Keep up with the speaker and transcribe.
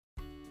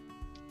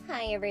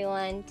Hi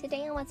everyone!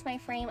 Today on What's My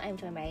Frame, I'm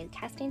joined by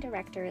casting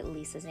director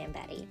Lisa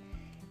Zambetti.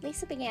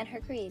 Lisa began her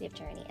creative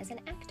journey as an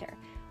actor,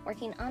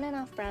 working on and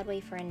off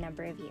Broadway for a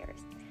number of years,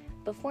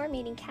 before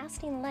meeting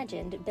casting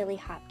legend Billy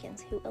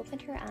Hopkins, who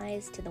opened her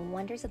eyes to the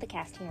wonders of the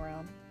casting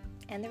world,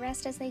 and the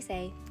rest, as they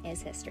say,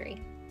 is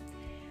history.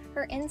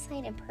 Her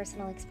insight and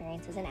personal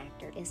experience as an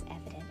actor is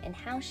evident in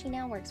how she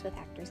now works with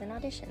actors in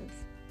auditions.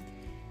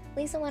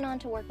 Lisa went on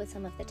to work with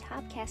some of the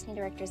top casting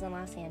directors in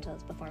Los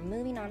Angeles before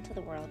moving on to the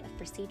world of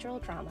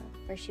procedural drama,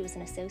 where she was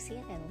an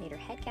associate and later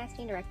head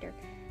casting director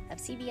of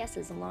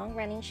CBS's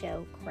long-running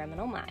show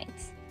Criminal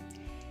Minds.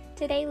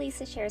 Today,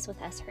 Lisa shares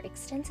with us her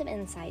extensive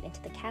insight into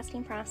the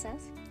casting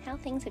process, how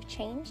things have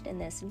changed in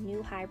this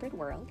new hybrid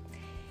world.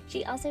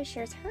 She also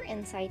shares her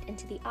insight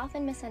into the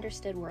often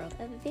misunderstood world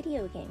of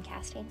video game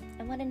casting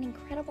and what an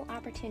incredible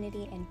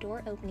opportunity and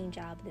door-opening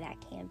job that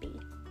can be.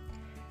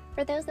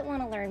 For those that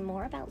want to learn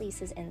more about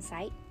Lisa's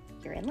insight,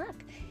 you're in luck.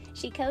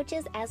 She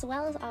coaches as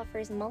well as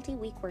offers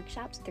multi-week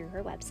workshops through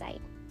her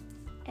website.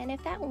 And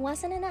if that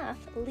wasn't enough,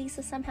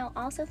 Lisa somehow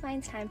also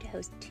finds time to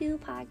host 2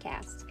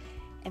 podcasts.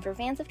 And for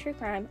fans of true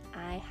crime,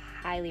 I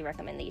highly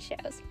recommend these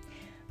shows.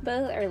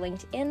 Both are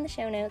linked in the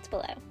show notes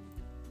below.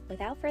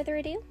 Without further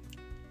ado,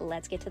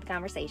 let's get to the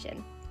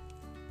conversation.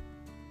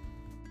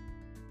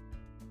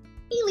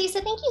 Hey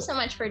Lisa, thank you so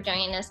much for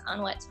joining us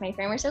on What's My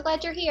Frame. We're so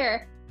glad you're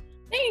here.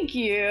 Thank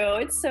you.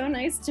 It's so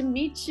nice to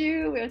meet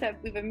you. We have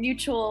a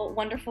mutual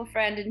wonderful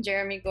friend in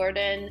Jeremy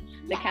Gordon,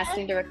 the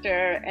casting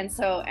director. And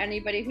so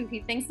anybody who he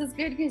thinks is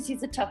good because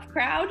he's a tough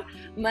crowd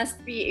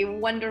must be a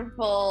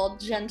wonderful,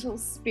 gentle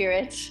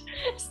spirit.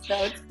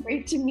 So it's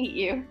great to meet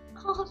you.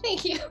 Oh,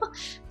 thank you.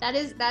 That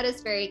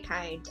is very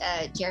kind.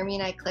 Jeremy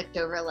and I clicked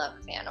over love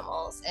of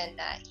animals, and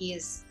he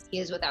is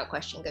without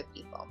question good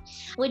people.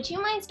 Would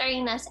you mind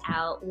starting us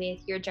out with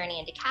your journey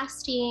into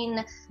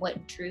casting,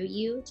 what drew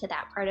you to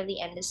that part of the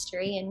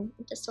industry, and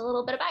just a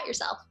little bit about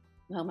yourself?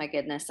 Oh my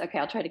goodness. Okay,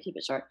 I'll try to keep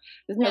it short.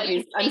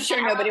 I'm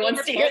sure nobody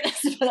wants to hear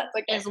this, but that's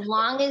okay. As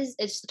long as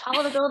it's tall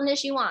of a building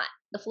as you want,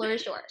 the floor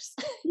is yours.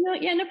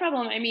 No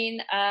problem. I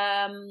mean,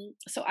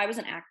 so I was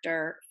an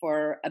actor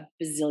for a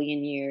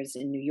bazillion years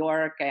in New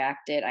York.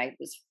 I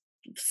was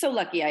so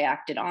lucky I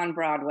acted on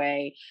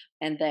Broadway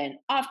and then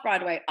off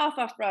Broadway, off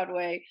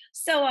Broadway,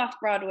 so off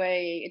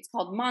Broadway. It's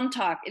called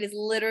Montauk. It is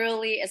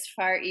literally as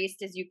far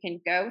east as you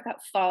can go without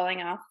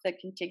falling off the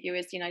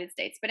contiguous United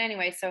States. But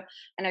anyway,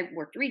 and I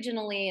worked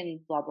regionally and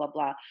blah, blah,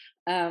 blah.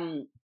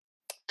 And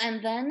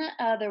then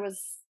there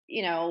was,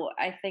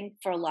 I think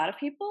for a lot of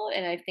people,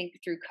 and I think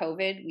through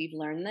COVID, we've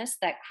learned this,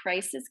 that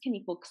crisis can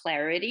equal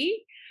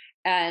clarity.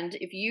 And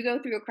if you go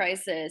through a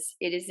crisis,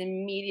 it is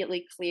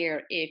immediately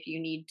clear if you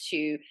need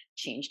to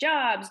change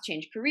jobs,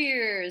 change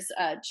careers,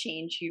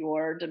 change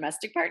your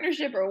domestic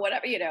partnership or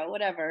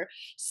whatever.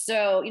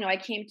 So, I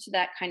came to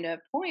that kind of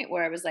point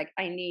where I was like,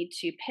 I need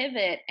to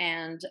pivot.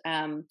 And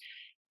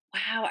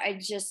wow,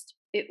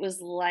 it was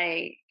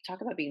like,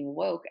 talk about being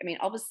woke. I mean,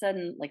 all of a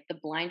sudden, like the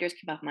blinders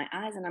came off my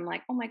eyes and I'm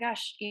like, oh my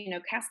gosh,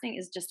 casting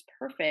is just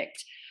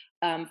perfect.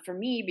 For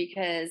me,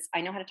 because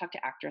I know how to talk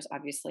to actors.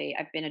 Obviously,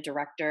 I've been a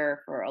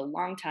director for a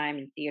long time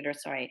in theater,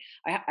 so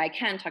I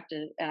can talk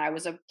to, and I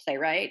was a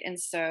playwright, and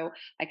so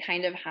I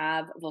kind of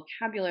have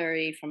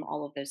vocabulary from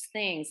all of those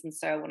things. And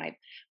so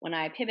when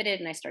I pivoted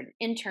and I started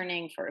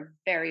interning for a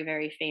very,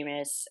 very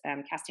famous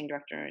casting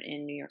director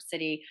in New York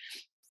City,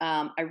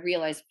 I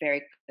realized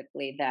very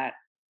quickly that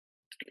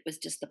it was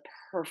just the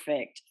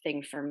perfect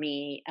thing for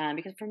me,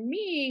 because for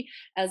me,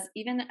 as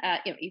even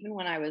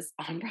when I was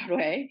on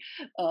Broadway,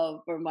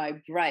 for my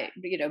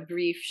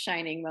brief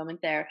shining moment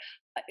there,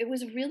 it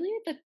was really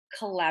the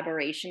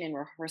collaboration and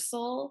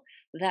rehearsal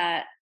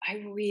that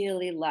I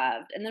really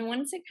loved. And then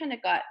once it kind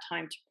of got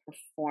time to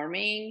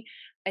performing,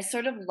 I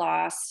sort of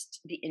lost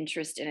the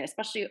interest in it,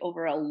 especially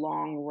over a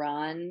long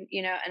run,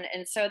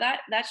 and so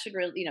that should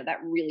really, that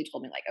really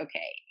told me like,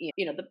 okay,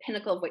 the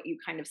pinnacle of what you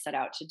kind of set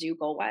out to do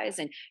goal wise,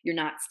 and you're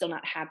still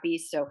not happy.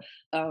 So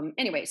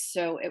anyway,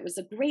 so it was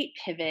a great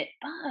pivot,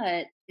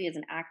 but as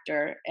an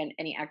actor, and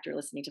any actor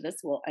listening to this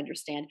will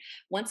understand,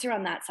 once you're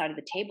on that side of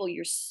the table,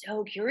 you're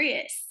so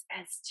curious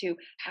as to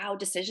how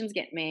decisions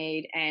get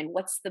made and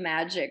what's the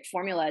magic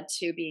formula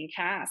to being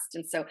cast.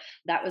 And so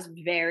that was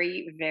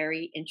very,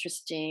 very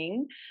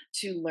interesting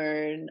to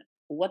learn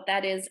what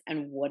that is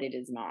and what it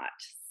is not.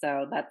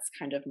 So that's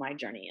kind of my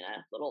journey in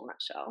a little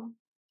nutshell.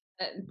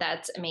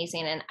 That's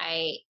amazing. And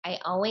I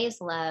always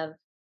love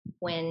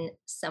when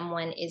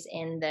someone is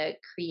in the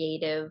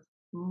creative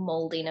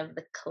molding of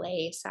the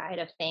clay side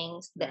of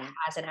things that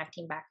has an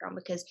acting background,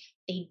 because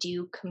they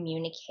do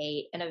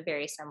communicate in a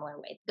very similar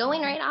way.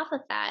 Going right off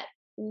of that,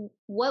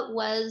 what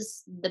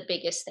was the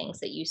biggest things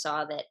that you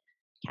saw that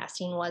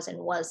casting was and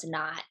was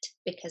not?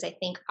 Because I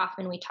think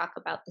often we talk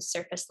about the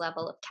surface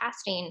level of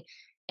casting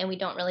and we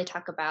don't really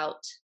talk about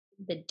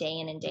the day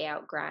in and day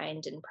out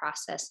grind and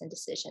process and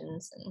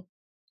decisions and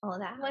all of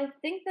that. Well, I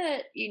think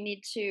that you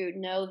need to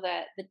know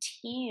that the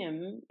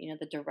team,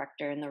 the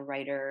director and the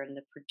writer and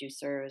the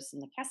producers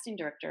and the casting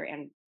director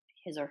and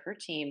his or her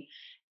team,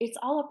 it's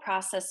all a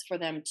process for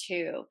them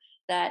too.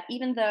 that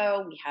even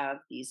though we have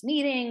these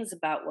meetings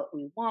about what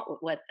we want,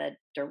 what the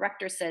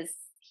director says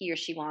he or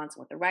she wants,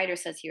 what the writer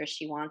says he or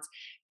she wants,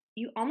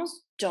 you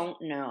almost don't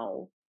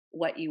know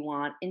what you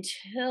want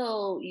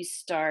until you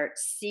start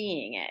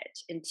seeing it,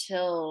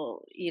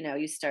 until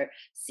you start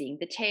seeing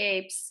the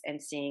tapes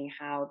and seeing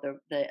how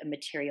the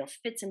material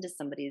fits into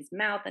somebody's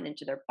mouth and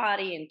into their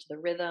body, into the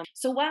rhythm.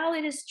 So while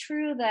it is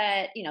true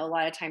that a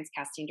lot of times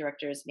casting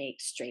directors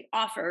make straight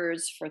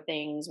offers for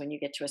things when you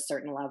get to a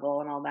certain level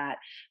and all that,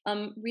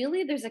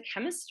 really there's a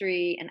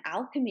chemistry and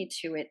alchemy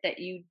to it that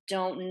you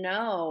don't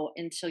know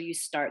until you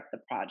start the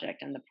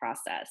project and the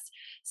process.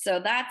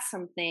 So that's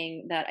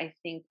something that I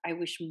think I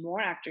wish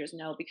more actors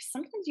know, because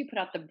sometimes you put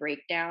out the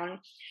breakdown,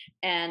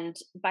 and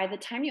by the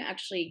time you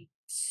actually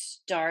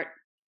start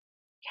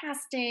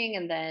casting,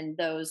 and then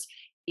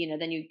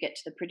then you get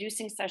to the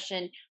producing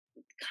session,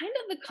 kind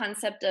of the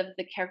concept of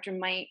the character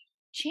might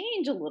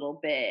change a little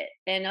bit.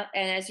 And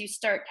as you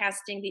start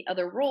casting the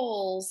other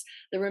roles,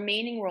 the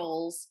remaining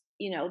roles,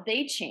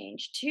 they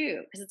change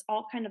too, because it's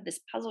all kind of this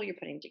puzzle you're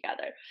putting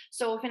together.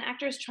 So if an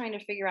actor is trying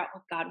to figure out,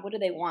 oh God, what do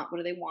they want? What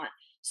do they want?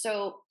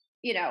 So,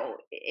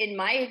 in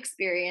my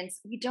experience,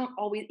 we don't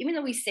always, even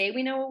though we say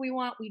we know what we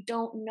want, we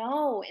don't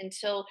know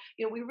until,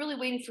 we're really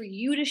waiting for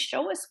you to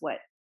show us what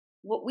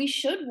we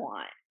should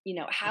want.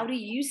 How do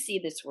you see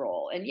this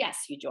role? And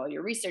yes, you do all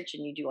your research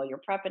and you do all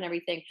your prep and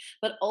everything,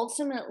 but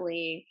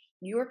ultimately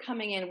you're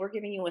coming in, we're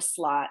giving you a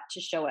slot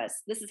to show us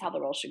this is how the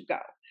role should go.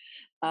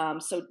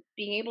 So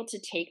being able to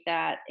take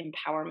that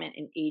empowerment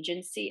and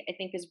agency, I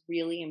think, is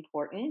really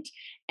important.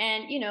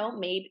 And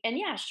maybe, and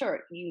yeah, sure,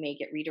 you may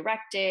get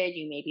redirected,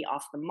 you may be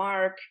off the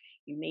mark,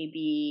 you may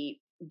be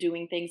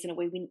doing things in a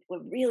way we're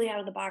really out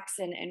of the box,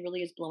 and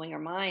really is blowing our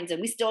minds, and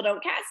we still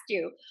don't cast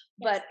you.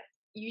 Yes. But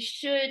you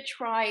should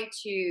try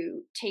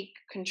to take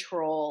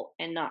control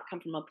and not come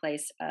from a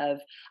place of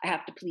I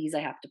have to please, I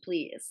have to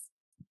please.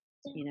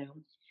 Yeah. You know.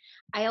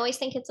 I always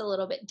think it's a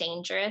little bit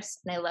dangerous,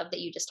 and I love that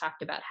you just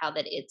talked about how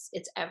that it's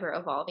ever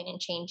evolving and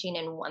changing,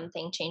 and one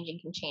thing changing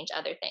can change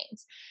other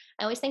things.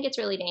 I always think it's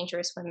really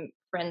dangerous when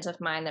friends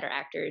of mine that are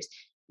actors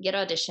get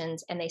auditions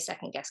and they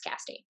second guess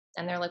casting.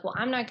 And they're like, "Well,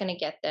 I'm not going to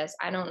get this.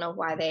 I don't know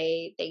why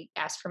they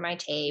asked for my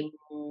tape.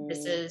 Mhm.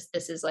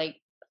 This is like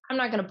I'm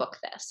not going to book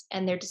this."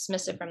 And they're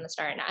dismissive from the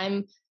start.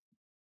 And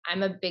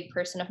I'm a big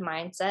person of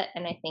mindset,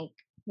 and I think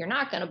you're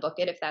not going to book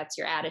it if that's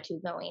your attitude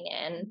going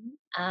in.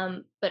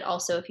 Mhm. But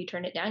also, if you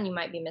turn it down, you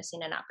might be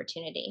missing an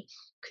opportunity.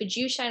 Could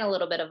you shine a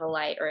little bit of a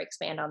light or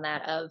expand on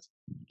that? Of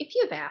if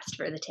you've asked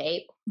for the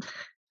tape,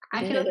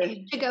 I feel like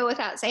you should go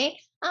without saying,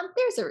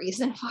 there's a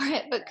reason for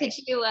it. But could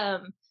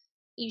Right.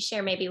 you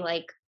share maybe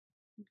like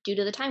due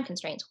to the time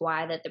constraints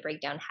why that the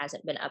breakdown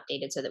hasn't been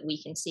updated so that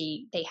we can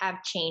see they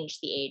have changed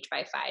the age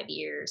by 5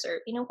 years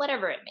or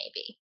whatever it may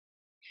be?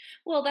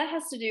 Well, that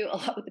has to do a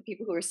lot with the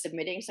people who are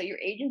submitting. So your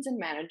agents and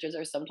managers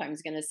are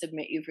sometimes going to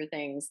submit you for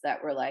things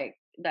that were like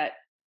that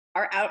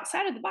are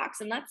outside of the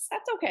box, and that's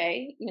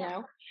okay.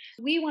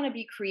 We want to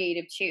be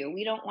creative too.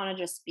 We don't want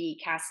to just be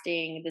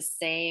casting the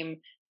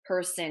same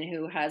person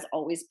who has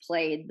always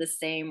played the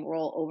same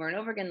role over and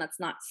over again. That's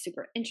not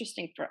super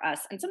interesting for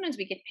us. And sometimes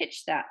we get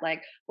pitched that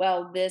like,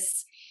 well,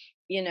 this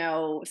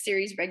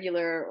series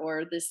regular,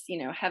 or this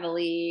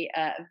heavily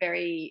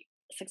very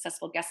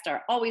successful guest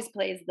star always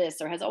plays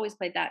this or has always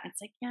played that. And it's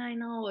like, yeah, I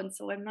know. And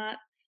so I'm not,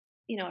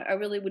 I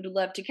really would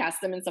love to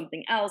cast them in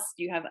something else.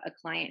 Do you have a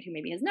client who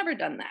maybe has never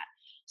done that?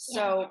 Yeah.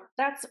 So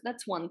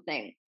that's one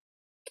thing.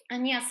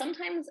 And yeah,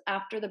 sometimes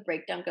after the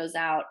breakdown goes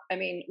out, I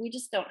mean, we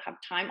just don't have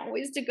time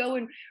always to go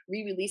and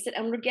re-release it.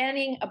 And we're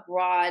getting a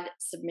broad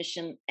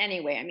submission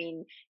anyway. I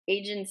mean,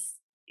 agents,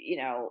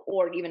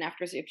 or even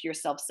actors, if you're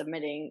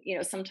self-submitting,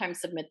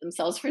 sometimes submit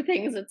themselves for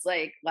things. It's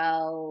like,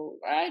 well,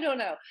 I don't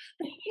know.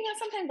 But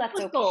sometimes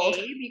that's Was gold.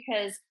 okay,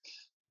 because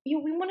we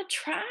want to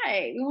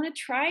try. We want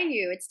to try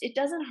you. It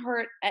doesn't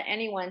hurt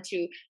anyone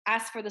to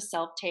ask for the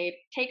self tape,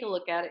 take a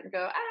look at it, and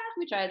go,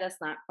 we tried. That's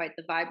not quite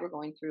the vibe we're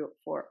going through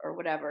for, or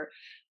whatever.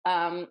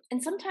 And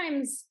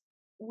sometimes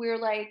we're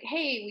like,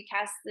 hey,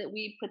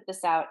 we put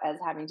this out as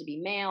having to be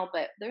male,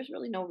 but there's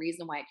really no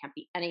reason why it can't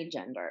be any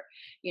gender.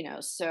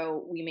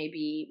 So we may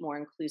be more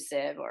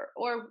inclusive, or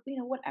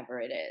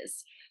whatever it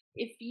is.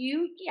 If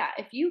you get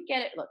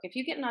it, look, if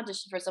you get an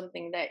audition for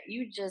something that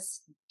you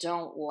just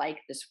don't like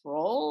this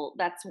role,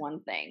 that's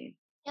one thing.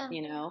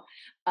 Yeah.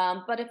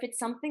 But if it's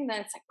something that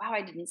it's like, wow,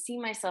 I didn't see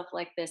myself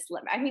like this.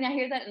 I mean, I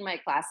hear that in my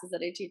classes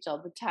that I teach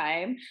all the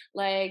time.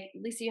 Like,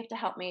 Lisa, you have to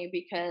help me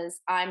because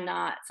I'm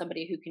not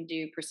somebody who can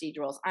do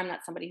procedurals. I'm not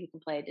somebody who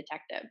can play a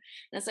detective.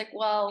 And it's like,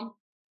 well,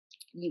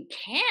 you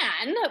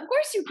can, of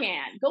course you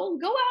can. Go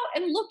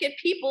out and look at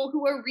people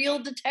who are real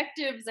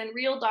detectives and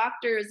real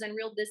doctors and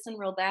real this and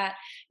real that.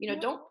 Yeah.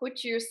 Don't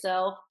put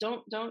yourself,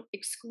 don't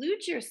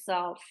exclude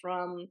yourself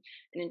from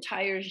an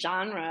entire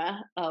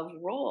genre of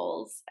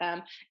roles.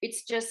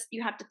 It's just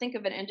you have to think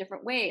of it in a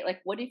different way.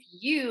 Like, what if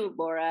you,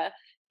 Laura,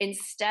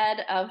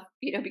 instead of,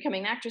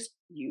 becoming an actress,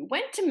 you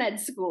went to med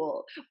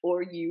school,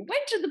 or you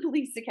went to the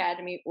police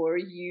academy, or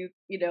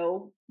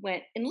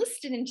went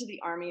enlisted into the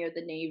army or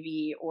the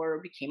navy,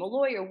 or became a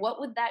lawyer. What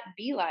would that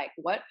be like?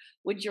 What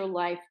would your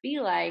life be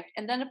like?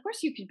 And then of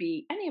course you could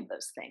be any of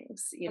those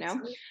things.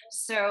 Absolutely.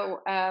 So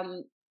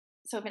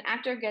if an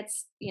actor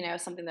gets,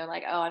 something, they're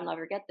like, oh, I'll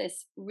never get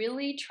this,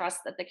 really trust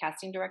that the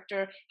casting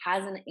director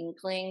has an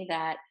inkling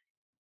that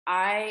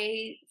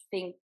I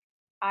think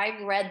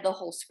I've read the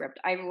whole script.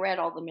 I've read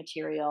all the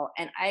material,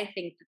 and I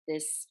think that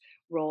this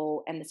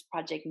role and this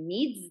project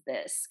needs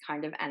this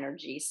kind of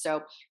energy.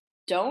 So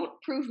don't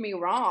prove me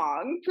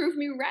wrong, prove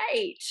me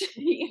right.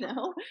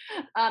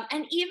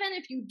 And even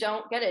if you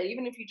don't get it,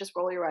 even if you just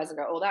roll your eyes and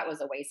go, oh, that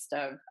was a waste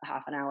of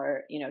half an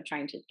hour,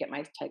 trying to get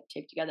my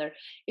tape together.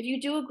 If you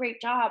do a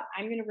great job,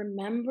 I'm going to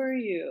remember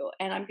you,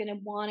 and I'm going to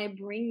want to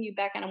bring you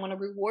back, and I want to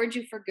reward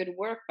you for good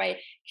work by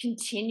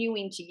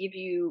continuing to give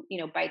you,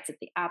 bites at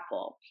the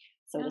apple,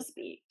 so Yeah. to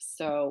speak.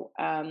 So,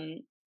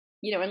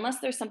 unless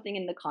there's something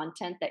in the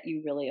content that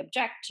you really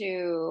object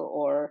to,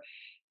 or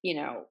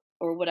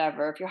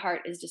whatever, if your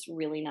heart is just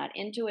really not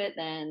into it,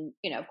 then,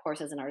 of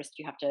course, as an artist,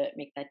 you have to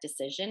make that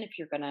decision if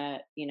you're gonna,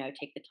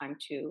 take the time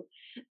to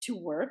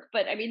work.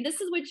 But I mean, this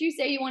is what you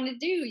say you want to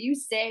do. You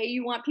say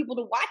you want people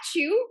to watch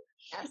you,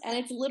 Yes. and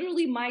it's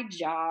literally my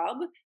job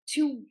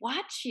to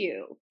watch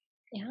you.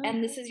 Yeah.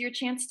 And this is your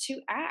chance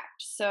to act.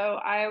 So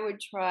I would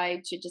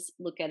try to just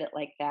look at it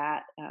like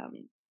that,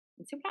 and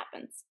see what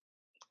happens.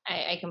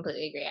 I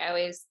completely agree. I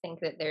always think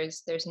that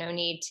there's no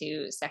need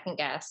to second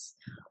guess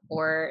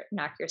or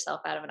knock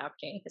yourself out of an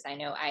opportunity, because I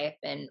know I have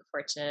been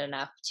fortunate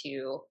enough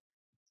to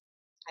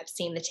I've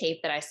seen the tape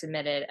that I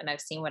submitted, and I've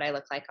seen what I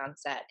look like on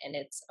set, and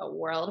it's a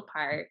world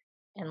apart,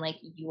 and like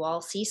you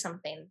all see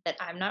something that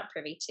I'm not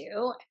privy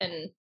to,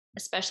 and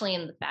especially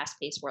in the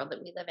fast-paced world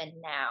that we live in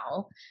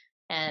now,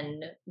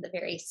 and the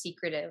very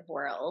secretive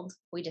world,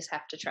 we just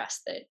have to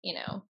trust that,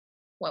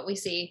 what we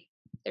see,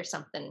 there's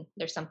something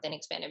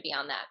expanded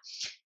beyond that.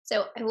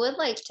 So I would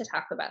like to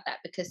talk about that,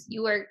 because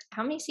you worked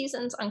how many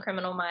seasons on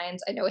Criminal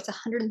Minds? I know it's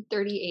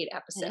 138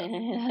 episodes.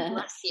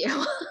 Bless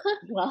you.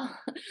 Well,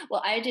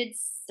 well, I did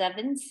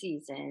 7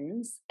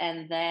 seasons,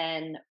 and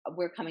then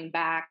we're coming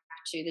back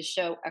to the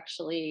show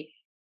actually,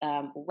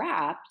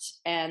 wrapped,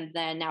 and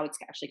then now it's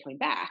actually coming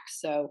back.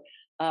 So,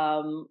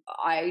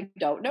 I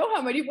don't know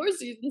how many more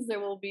seasons there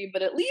will be,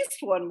 but at least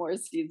 1 more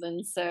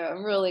season. So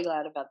I'm really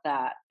glad about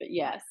that. But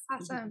yes.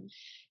 Awesome.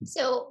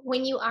 So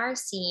when you are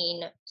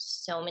seeing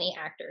so many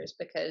actors,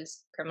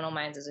 because Criminal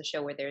Minds is a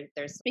show where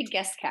there's Big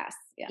guest cast.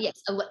 Yeah.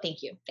 yes,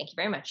 thank you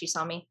very much. You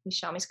saw me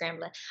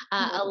scrambling.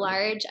 A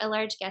large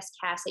guest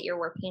cast that you're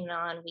working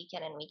on week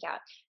in and week out.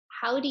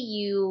 How do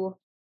you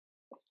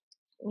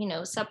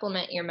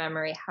supplement your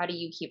memory? How do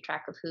you keep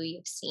track of who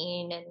you've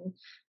seen and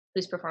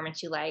whose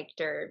performance you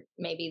liked, or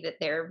maybe that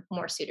they're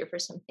more suited for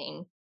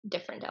something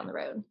different down the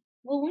road?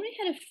 Well, when we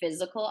had a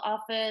physical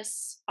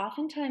office,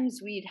 oftentimes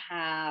we'd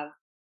have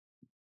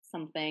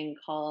something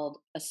called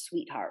a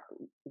sweetheart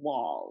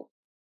wall,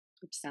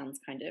 which sounds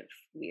kind of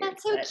weird,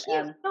 That's so but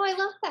cute. Oh, I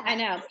love I that.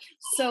 know.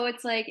 So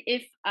it's like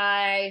if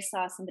I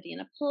saw somebody in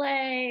a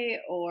play,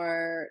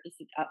 or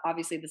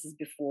obviously this is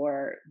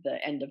before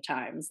the end of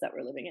times that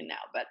we're living in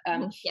now, but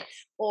Mhm. Yes.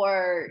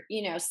 or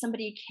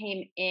somebody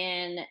came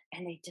in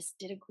and they just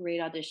did a great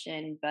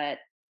audition, but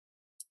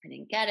I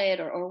didn't get it,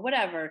 or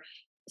whatever.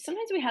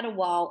 Sometimes we had a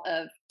wall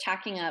of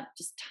tacking up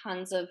just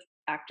tons of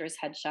actors'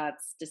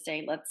 headshots to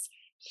say, let's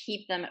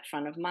keep them at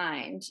front of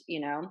mind.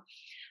 Yeah.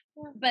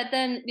 But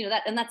then,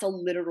 that's a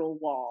literal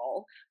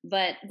wall.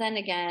 But then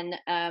again,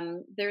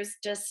 there's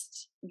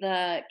just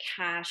the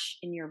cache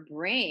in your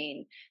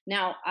brain.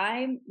 Now,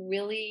 I'm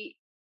really,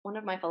 one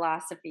of my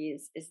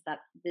philosophies is that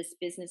this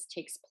business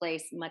takes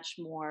place much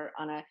more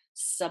on a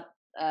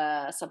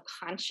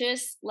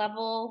subconscious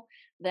level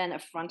than a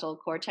frontal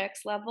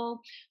cortex level.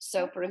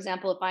 So, for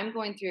example, if I'm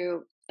going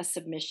through a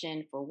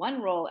submission for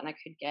one role and I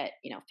could get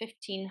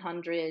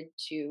 1,500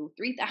 to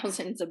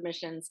 3,000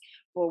 submissions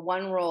for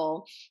one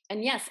role,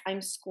 and yes, I'm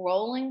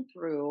scrolling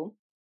through,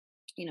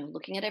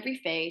 looking at every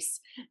face,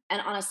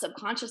 and on a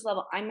subconscious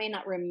level I may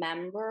not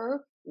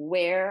remember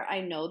where I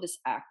know this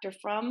actor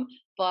from,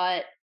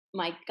 but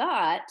my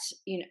gut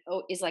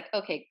is like,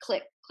 okay,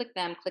 click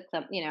them,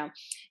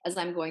 as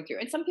I'm going through.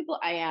 And some people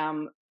I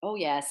am, oh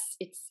yes,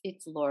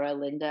 it's Laura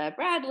Linda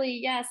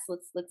Bradley, yes,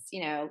 let's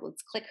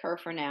click her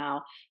for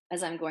now,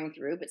 as I'm going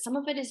through. But some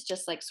of it is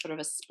just like sort of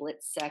a split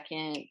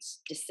second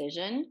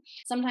decision.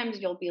 Sometimes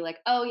you'll be like,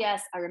 oh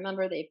yes, I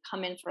remember they've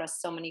come in for us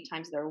so many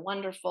times, they're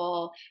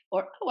wonderful.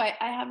 Or, oh, I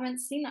haven't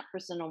seen that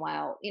person in a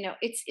while.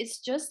 It's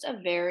just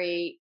a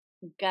very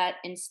gut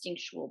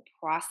instinctual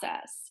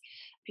process.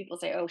 People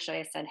say, oh, should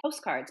I send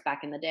postcards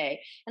back in the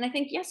day? And I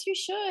think, yes, you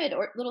should,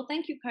 or little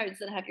thank you cards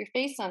that have your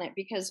face on it,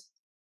 because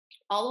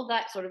all of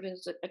that sort of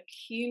is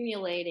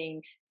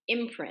accumulating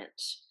imprint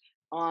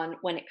on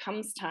when it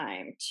comes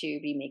time to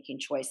be making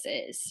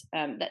choices.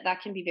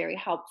 That can be very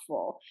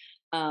helpful.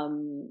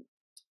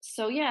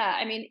 So yeah,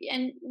 I mean,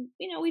 and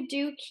we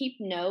do keep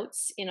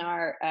notes in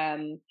our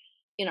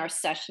in our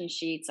session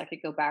sheets, I could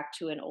go back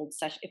to an old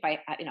session if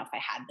if I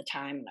had the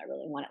time and I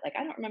really want it. Like,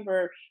 I don't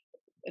remember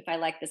if I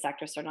like this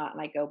actress or not,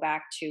 and I go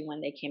back to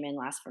when they came in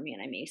last for me,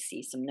 and I may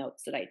see some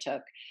notes that I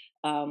took.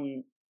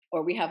 Um,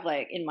 or we have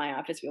like in my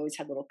office, we always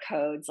have little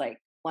codes like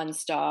 1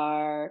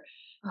 star,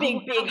 Oh,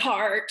 big wow.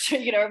 heart,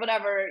 or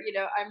whatever.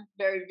 I'm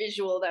very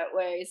visual that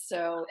way.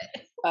 So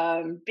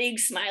big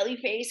smiley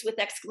face with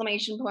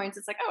exclamation points.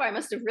 It's like, oh, I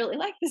must have really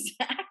liked this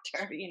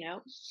actor.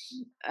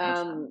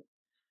 Awesome.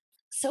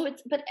 Um,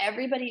 but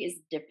everybody is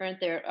different.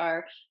 There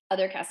are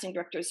other casting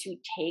directors who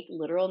take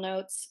literal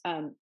notes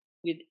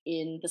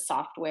within the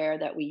software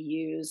that we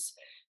use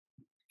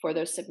for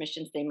those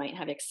submissions. They might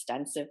have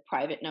extensive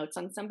private notes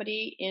on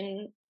somebody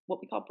in what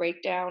we call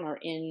breakdown, or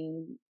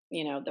in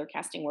their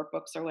casting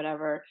workbooks or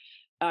whatever.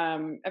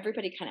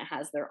 Everybody kind of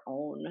has their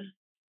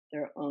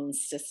own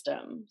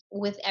system.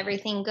 With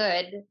everything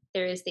good,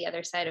 there is the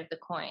other side of the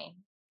coin.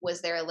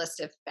 Was there a list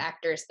of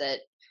actors that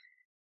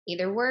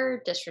either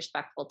were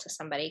disrespectful to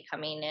somebody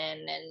coming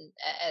in and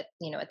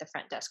at the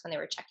front desk when they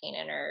were checking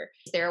in, or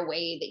is there a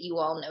way that you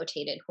all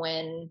notated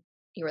when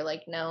you were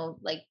like, no,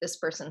 like this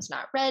person's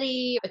not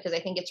ready? Because I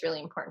think it's really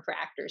important for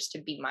actors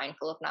to be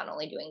mindful of not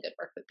only doing good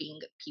work but being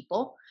good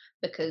people,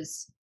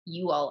 because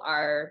you all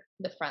are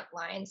the front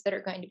lines that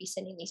are going to be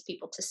sending these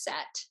people to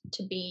set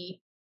to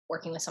be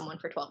working with someone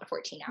for 12 to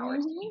 14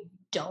 hours. Mhm. You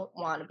don't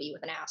want to be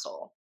with an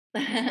asshole.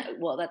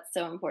 Well, that's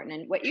so important.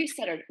 And what you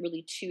said are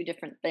really two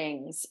different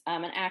things.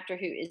 An actor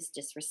who is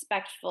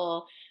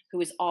disrespectful, who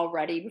is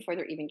already, before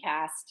they're even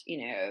cast,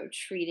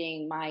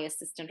 treating my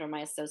assistant or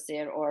my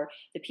associate or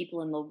the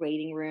people in the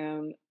waiting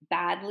room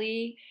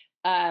badly.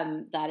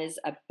 That is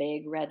a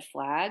big red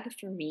flag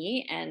for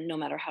me. And no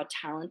matter how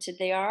talented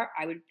they are,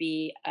 I would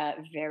be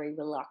very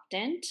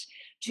reluctant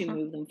to Mhm.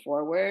 move them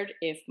forward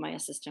if my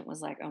assistant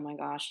was like, oh my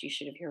gosh, you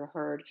should have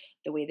heard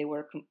the way they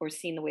were or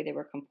seen the way they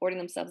were comporting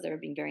themselves. They were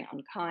being very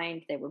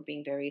unkind. They were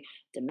being very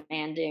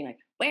demanding. Like,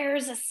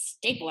 where's a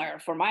stapler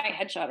for my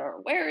headshot?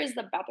 Or where is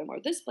the bathroom? Or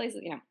this place?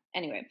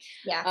 Anyway.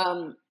 Yeah,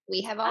 Um,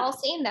 we have uh, all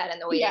seen that in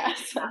the waiting yeah. room,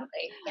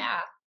 sadly.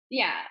 Yeah.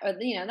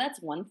 Yeah. That's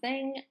one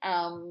thing.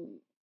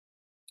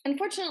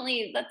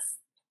 Unfortunately, that's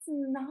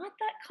not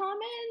that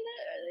common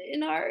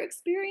in our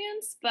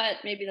experience, but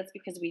maybe that's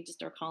because we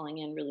just are calling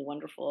in really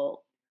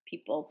wonderful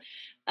people.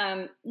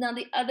 Now,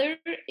 the other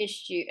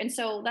issue, and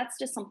so that's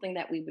just something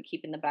that we would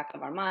keep in the back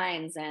of our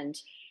minds, and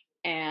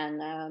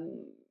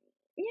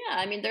yeah,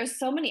 I mean, there's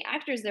so many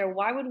actors there.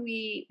 Why would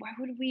we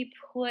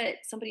put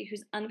somebody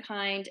who's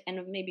unkind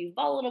and maybe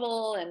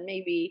volatile and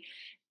maybe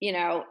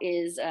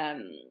is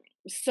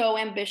so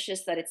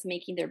ambitious that it's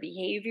making their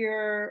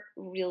behavior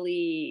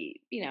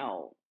really,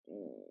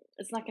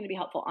 it's not going to be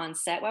helpful on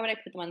set. Why would I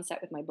put them on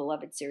set with my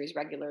beloved series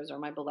regulars or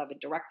my beloved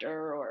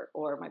director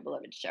or my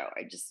beloved show?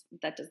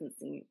 That doesn't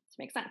seem to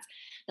make sense.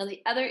 Now,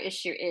 the other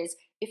issue is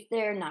if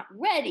they're not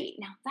ready.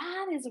 Now,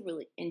 that is a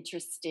really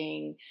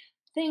interesting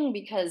thing,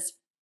 because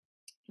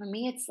for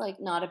me, it's like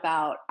not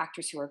about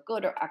actors who are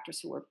good or actors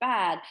who are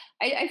bad.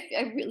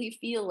 I really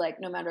feel like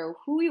no matter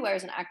who you are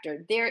as an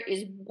actor, there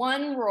is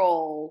one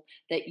role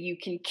that you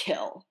can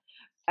kill.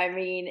 I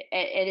mean,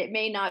 and it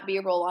may not be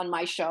a role on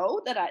my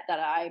show that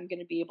I'm going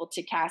to be able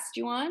to cast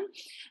you on,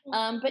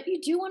 but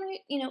you do want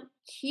to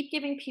keep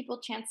giving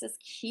people chances,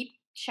 keep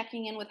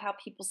checking in with how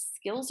people's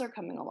skills are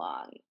coming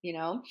along,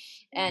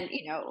 and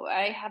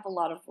I have a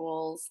lot of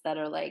roles that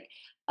are like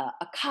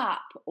a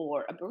cop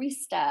or a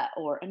barista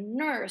or a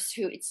nurse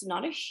who it's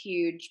not a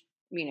huge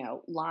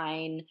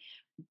line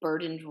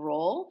burdened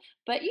role,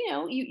 but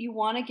you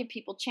want to give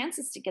people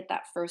chances to get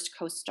that first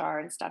co-star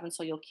and stuff, and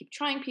so you'll keep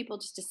trying people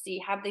just to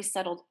see, have they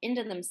settled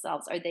into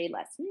themselves, are they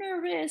less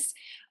nervous,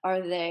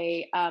 are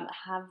they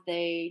have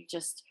they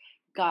just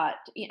got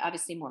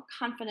obviously more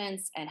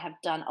confidence and have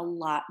done a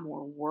lot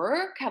more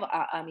work,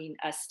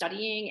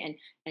 studying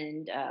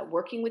and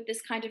working with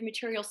this kind of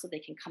material so they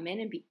can come in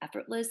and be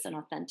effortless and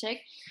authentic.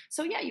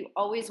 So yeah, you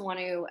always want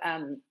to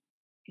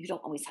you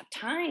don't always have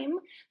time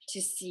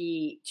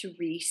to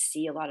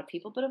re-see a lot of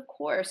people, but of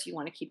course you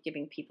want to keep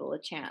giving people a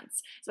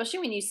chance, especially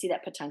when you see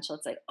that potential.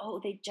 It's like, oh,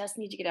 they just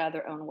need to get out of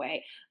their own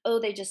way. Oh,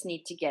 they just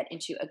need to get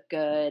into a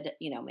good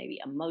maybe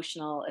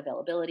emotional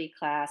availability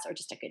class or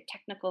just a good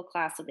technical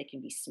class so they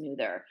can be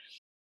smoother.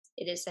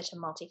 It is such a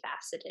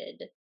multifaceted,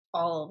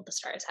 all of the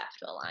stars have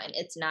to align.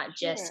 It's not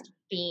Sure. just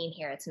being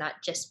here, it's not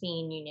just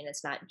being union,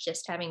 it's not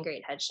just having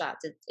great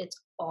headshots. It's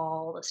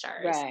all the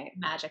stars Right.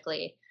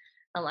 magically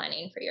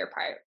aligning for your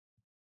part.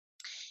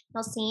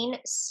 Now, seeing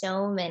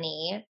so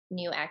many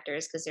new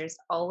actors, because there's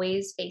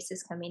always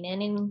faces coming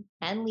in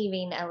and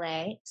leaving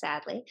LA,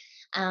 sadly.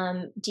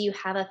 Do you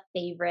have a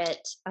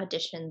favorite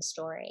audition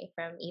story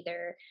from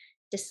either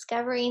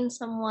discovering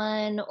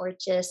someone or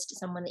just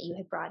someone that you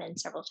had brought in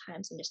several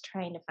times and just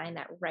trying to find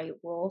that right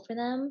role for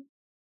them?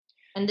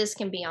 And this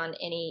can be on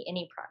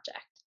any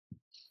project.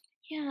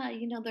 Yeah,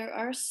 there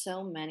are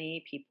so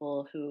many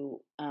people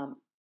who,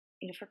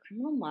 for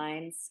Criminal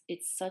Minds,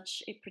 it's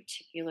such a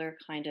particular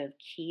kind of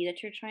key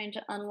that you're trying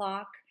to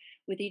unlock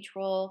with each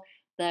role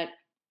that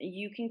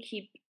you can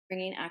keep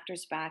bringing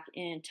actors back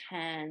in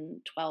 10,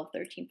 12,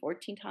 13,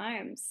 14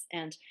 times,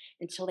 and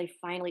until they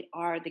finally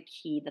are the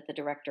key that the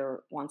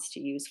director wants to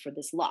use for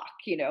this lock,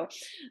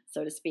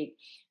 so to speak.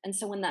 And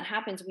so when that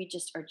happens, we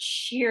just are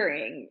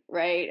cheering,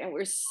 right? And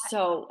we're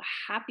so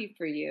happy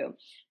for you.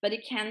 But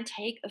it can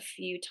take a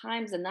few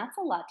times, and that's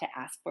a lot to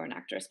ask for an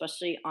actor,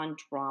 especially on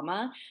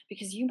drama,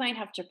 because you might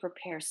have to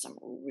prepare some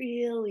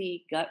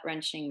really gut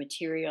wrenching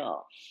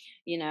material,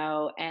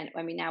 and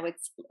I mean, now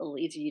it's a little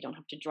easier. You don't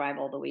have to drive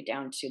all the way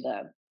down to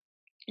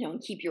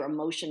and keep your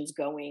emotions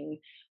going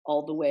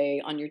all the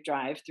way on your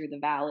drive through the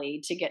valley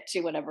to get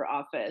to whatever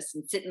office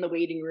and sit in the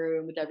waiting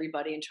room with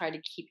everybody and try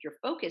to keep your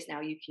focus.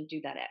 Now you can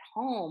do that at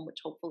home, which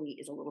hopefully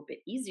is a little bit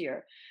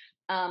easier.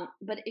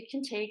 But it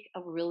can take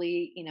a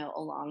really,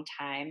 a long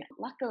time.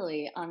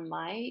 Luckily, on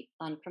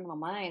Criminal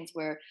Minds,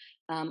 where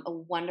a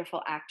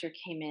wonderful actor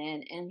came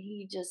in and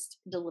he just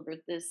delivered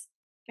this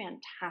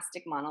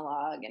fantastic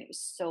monologue, and it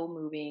was so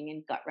moving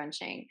and gut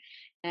wrenching.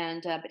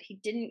 And but he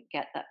didn't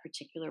get that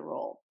particular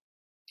role.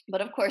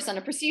 But of course, on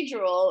a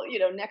procedural,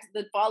 next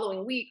the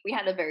following week, we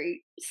had a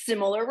very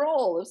similar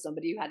role of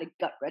somebody who had a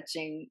gut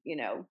wrenching,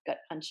 gut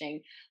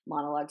punching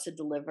monologue to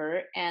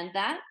deliver. And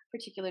that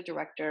particular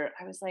director,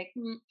 I was like,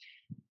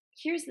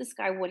 here's this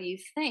guy. What do you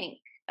think?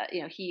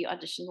 He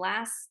auditioned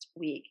last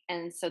week,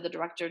 and so the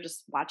director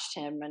just watched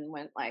him and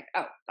went like,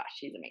 "Oh gosh,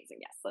 he's amazing.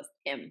 Yes, let's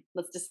him.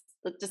 Let's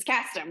just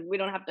cast him. We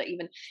don't have to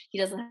even. He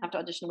doesn't have to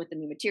audition with the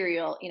new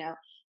material,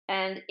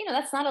 And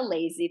that's not a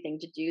lazy thing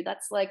to do.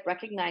 That's like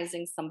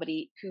recognizing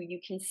somebody who you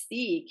can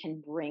see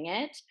can bring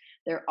it.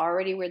 They're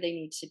already where they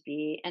need to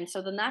be, and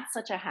so then that's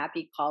such a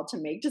happy call to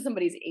make to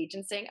somebody's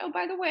agent, saying, "Oh,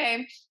 by the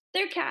way,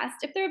 they're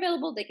cast. If they're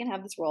available, they can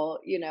have this role."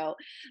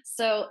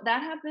 So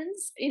that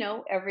happens,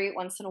 every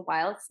once in a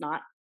while. It's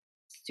not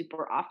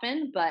super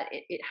often, but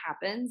it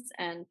happens.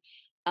 And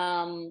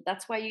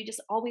that's why you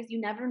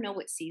never know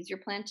what seeds you're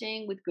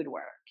planting with good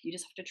work. You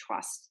just have to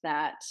trust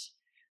that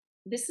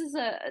this is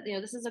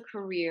a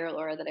career,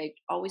 Laura, that I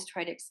always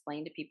try to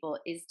explain to people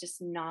is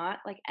just not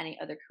like any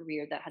other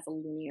career that has a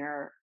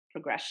linear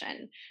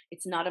progression.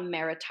 It's not a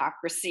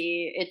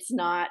meritocracy. It's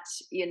not,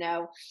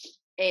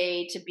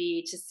 A to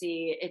B to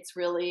C. It's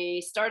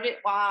really start at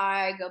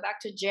Y, go back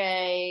to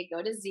J,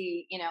 go to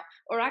Z,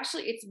 or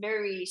actually it's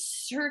very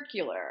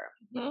circular.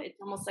 Mhm. It's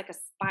almost like a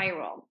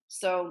spiral.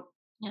 So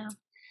Yeah.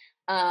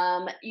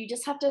 you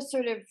just have to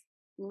sort of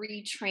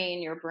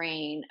retrain your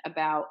brain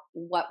about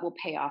what will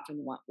pay off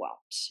and what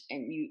won't.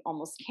 And you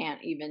almost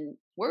can't even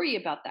worry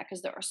about that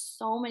because there are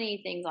so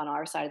many things on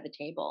our side of the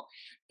table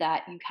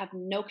that you have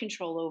no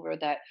control over,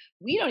 that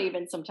we don't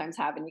even sometimes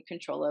have any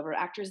control over.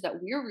 Actors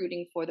that we're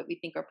rooting for that we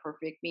think are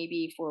perfect,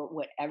 maybe for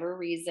whatever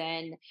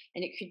reason.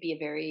 And it could be a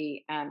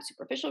very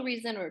superficial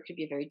reason, or it could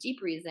be a very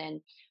deep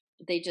reason,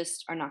 they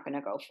just are not going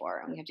to go for,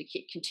 and we have to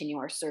continue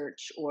our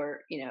search,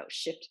 or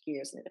shift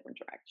gears in a different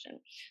direction.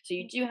 So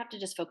you do have to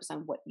just focus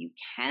on what you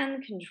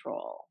can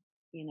control,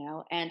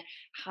 and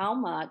how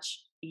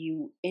much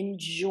you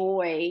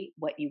enjoy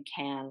what you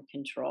can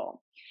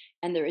control.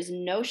 And there is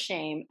no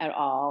shame at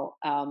all,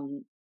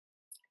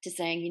 to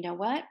saying, you know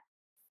what,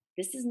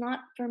 this is not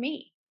for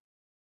me,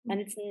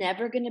 and it's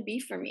never going to be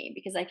for me,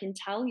 because I can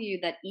tell you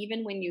that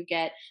even when you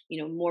get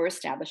more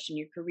established in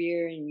your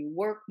career and you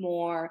work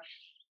more,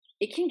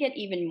 it can get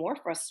even more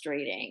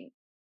frustrating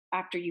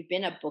after you've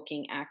been a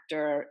booking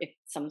actor, if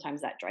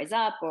sometimes that dries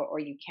up, or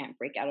you can't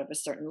break out of a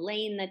certain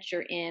lane that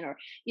you're in, or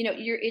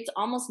it's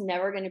almost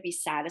never going to be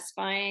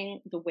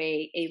satisfying the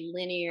way a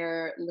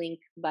linear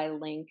link by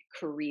link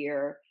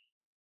career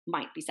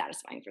might be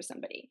satisfying for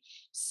somebody.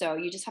 So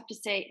you just have to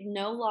say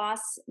no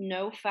loss,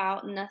 no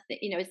foul, nothing.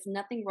 It's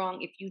nothing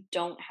wrong if you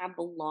don't have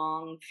the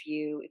long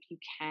view, if you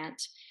can't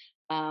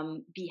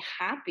be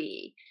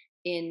happy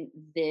in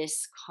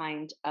this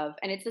kind of,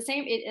 and it's the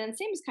same and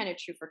same is kind of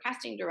true for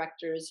casting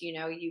directors.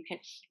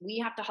 We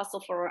have to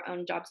hustle for our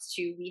own jobs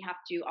too. We have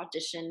to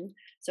audition,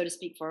 so to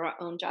speak, for our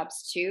own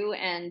jobs too.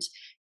 And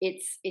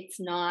it's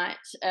not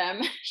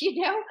I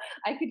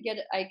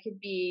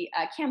could be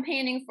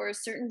campaigning for a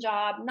certain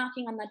job,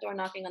 knocking on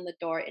the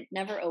door, it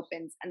never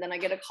opens, and then I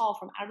get a call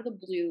from out of the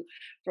blue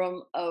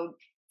from a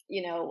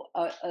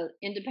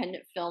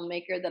independent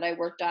filmmaker that I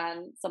worked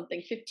on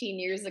something 15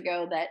 years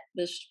ago, that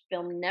this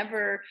film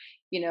never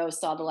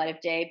saw the light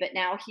of day, but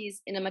now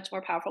he's in a much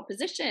more powerful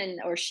position,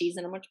 or she's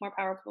in a much more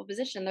powerful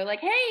position. They're like,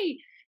 hey,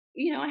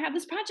 I have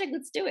this project,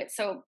 let's do it.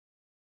 So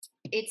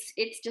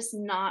it's just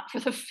not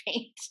for the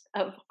faint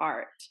of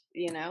heart,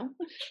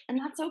 and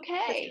that's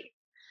okay.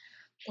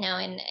 No,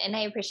 and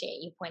I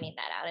appreciate you pointing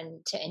that out,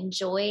 and to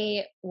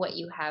enjoy what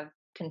you have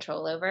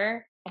control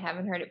over. I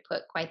haven't heard it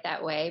put quite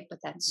that way, but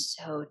that's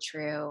so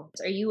true.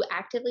 Are you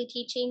actively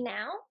teaching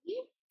now?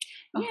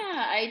 Oh,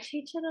 Yeah, I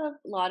teach at a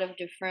lot of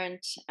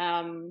different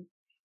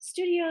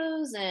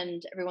studios,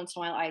 and every once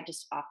in a while, I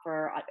just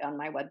offer on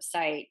my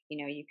website.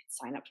 You could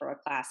sign up for a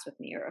class with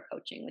me or a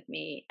coaching with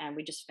me, and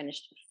we just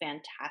finished a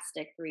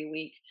fantastic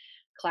 3-week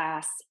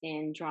class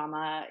in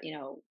drama.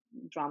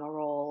 Drama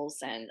roles,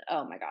 and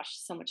oh my gosh,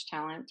 so much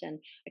talent. And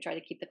I try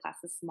to keep the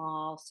classes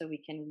small so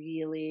we can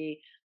really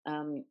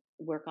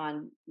work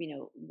on,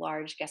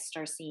 large guest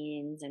star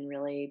scenes and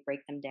really break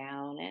them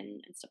down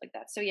and stuff like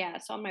that. So yeah,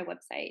 so on my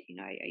website,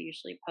 I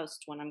usually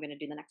post when I'm going to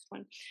do the next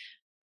one.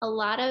 A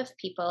lot of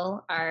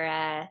people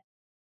are,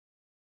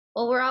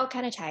 well, we're all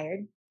kind of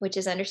tired, which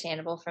is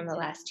understandable from the Yeah.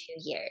 last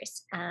 2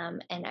 years.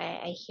 And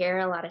I hear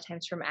a lot of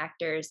times from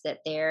actors that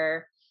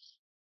they're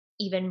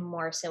even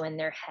more so in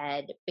their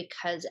head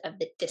because of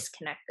the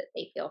disconnect that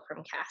they feel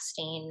from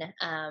casting,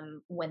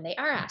 when they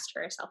are asked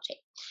for a self tape,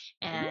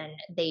 Mhm.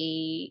 and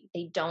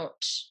they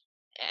don't.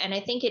 And I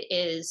think it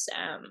is,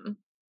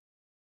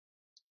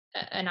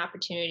 an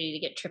opportunity to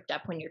get tripped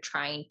up when you're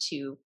trying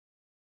to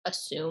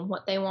assume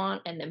what they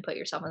want and then put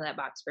yourself in that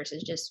box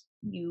versus just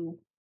you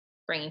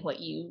bringing what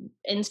you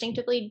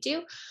instinctively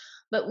do.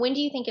 But when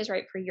do you think is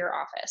right for your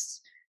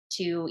office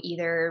to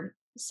either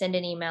send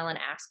an email and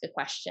ask a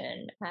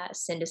question,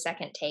 send a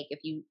second take if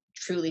you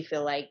truly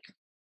feel like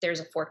there's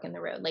a fork in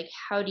the road? Like,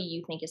 how do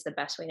you think is the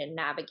best way to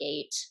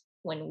navigate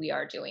when we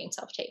are doing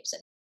self tapes?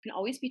 You can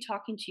always be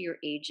talking to your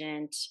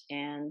agent,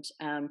 and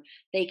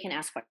they can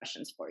ask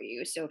questions for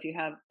you. So if you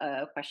have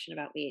a question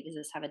about, wait, does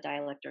this have a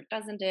dialect or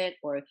doesn't it?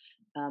 Or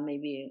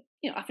maybe,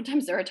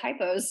 oftentimes there are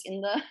typos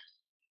in the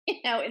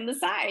in the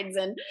sides,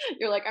 and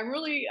you're like, I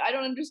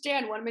don't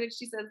understand. One minute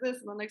she says this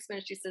and the next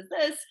minute she says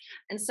this.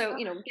 And so,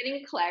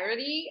 getting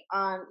clarity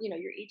on,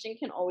 your agent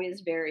can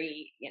always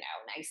very,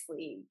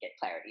 nicely get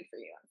clarity for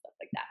you and stuff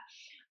like that.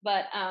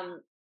 But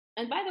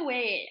and by the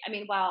way, I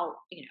mean,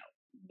 while,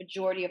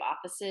 majority of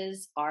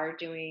offices are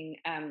doing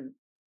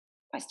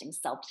requesting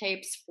self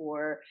tapes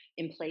for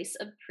in place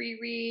of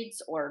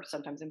pre-reads, or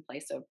sometimes in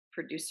place of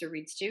producer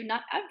reads too,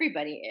 not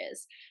everybody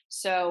is.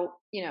 So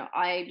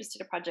I just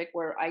did a project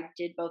where I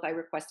did both. I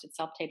requested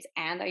self tapes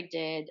and I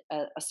did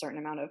a certain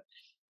amount of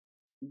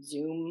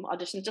Zoom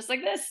auditions just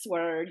like this,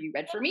 where you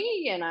read for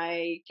me and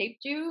I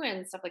taped you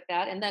and stuff like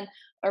that. And then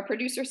our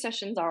producer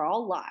sessions are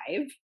all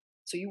live.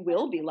 So you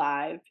will be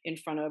live in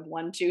front of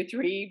one, two,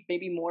 three,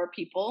 maybe more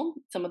people.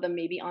 Some of them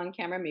may be on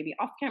camera, maybe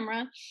off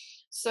camera.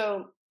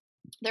 So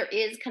there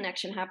is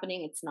connection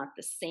happening. It's not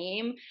the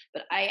same,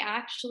 but I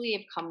actually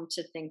have come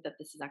to think that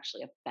this is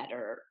actually a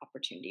better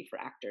opportunity for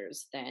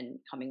actors than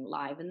coming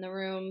live in the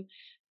room,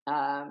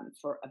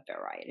 for a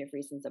variety of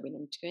reasons that we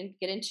didn't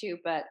get into.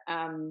 But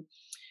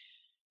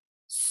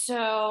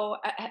so,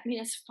 I mean,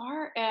 as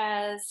far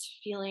as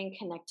feeling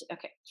connected,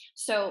 okay.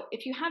 So,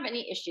 if you have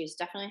any issues,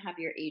 definitely have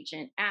your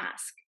agent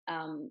ask.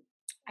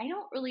 I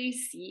don't really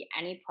see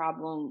any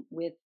problem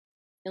with,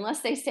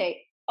 unless they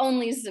say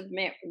only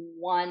submit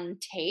one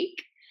take,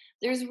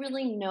 there's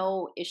really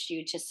no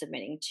issue to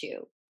submitting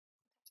two.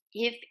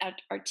 If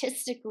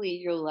artistically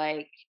you're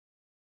like,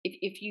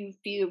 if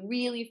you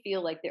really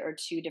feel like there are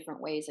two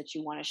different ways that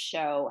you want to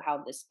show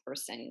how this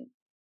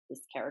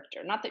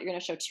character, not that you're going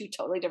to show two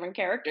totally different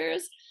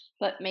characters,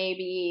 but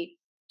maybe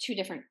two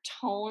different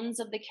tones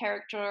of the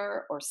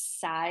character or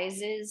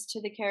sizes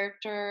to the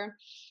character,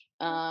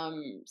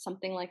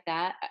 something like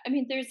that. I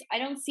mean, I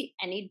don't see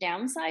any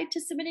downside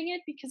to submitting it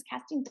because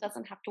casting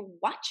doesn't have to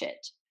watch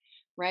it,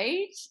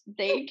 right?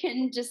 They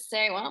can just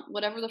say, well,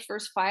 whatever the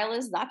first file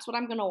is, that's what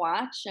I'm going to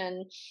watch.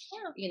 And,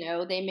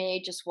 Yeah. they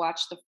may just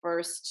watch the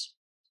first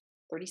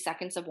 30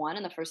 seconds of one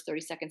and the first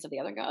 30 seconds of the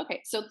other and go,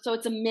 okay, so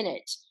it's a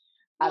minute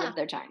out Yeah. of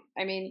their time.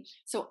 I mean,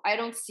 so I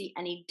don't see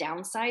any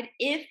downside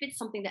if it's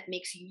something that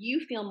makes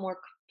you feel more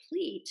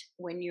complete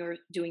when you're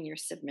doing your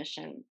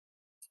submission.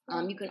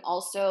 Yeah. You can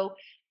also,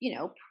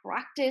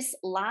 practice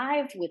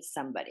live with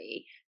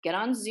somebody. Get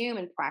on Zoom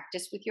and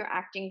practice with your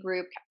acting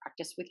group,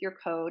 practice with your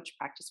coach,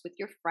 practice with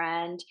your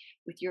friend,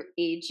 with your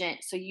agent.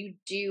 So you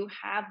do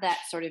have that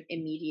sort of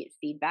immediate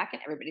feedback,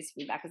 and everybody's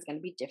feedback is going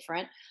to be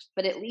different,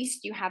 but at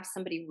least you have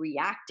somebody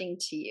reacting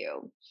to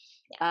you.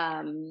 Yeah.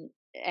 Um,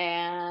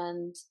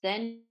 and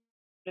then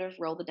sort of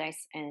roll the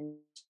dice and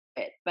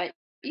do it. But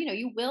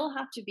you will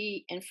have to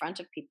be in front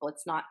of people.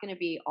 It's not going to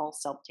be all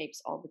self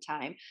tapes all the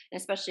time, and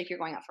especially if you're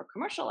going out for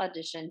commercial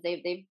auditions,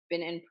 they've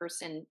been in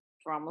person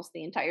for almost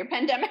the entire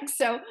pandemic,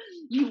 so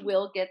you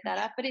will get that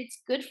up. But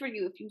it's good for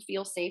you if you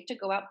feel safe to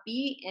go out,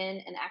 be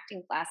in an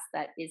acting class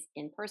that is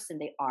in person.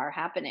 They are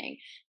happening.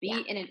 Yeah.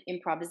 Be in an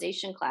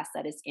improvisation class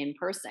that is in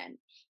person.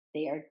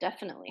 They are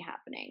definitely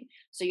happening.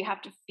 So you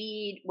have to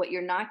feed what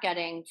you're not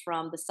getting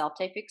from the self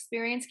tape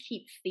experience,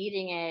 keep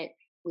feeding it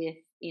with,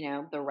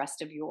 the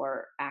rest of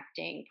your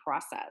acting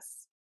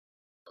process.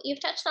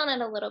 You've touched on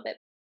it a little bit,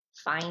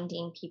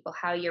 finding people,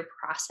 how your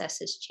process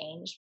has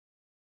changed.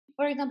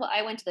 For example,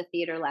 I went to the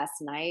theater last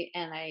night,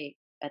 and I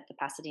at the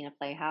Pasadena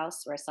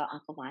Playhouse where I saw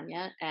Uncle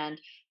Vanya,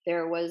 and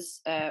there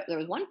was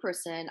one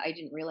person I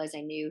didn't realize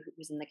I knew who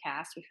was in the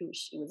cast, who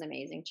she was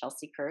amazing.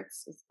 Chelsea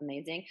Kurtz was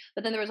amazing,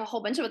 but then there was a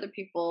whole bunch of other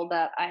people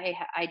that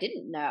I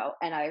didn't know,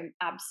 and I'm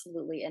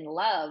absolutely in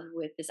love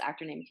with this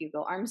actor named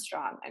Hugo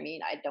Armstrong. I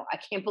mean, I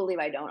can't believe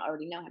I don't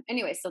already know him.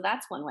 Anyway, so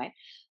that's one way.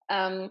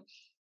 Um,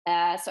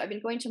 so I've been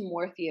going to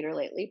more theater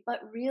lately, but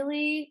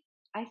really,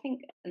 I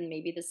think, and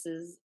maybe this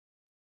is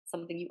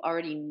something you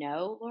already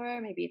know,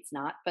 Laura, maybe it's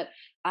not, but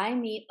I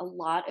meet a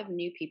lot of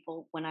new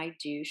people when I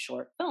do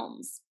short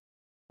films,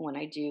 when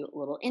I do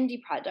little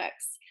indie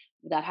projects.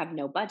 that have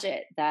no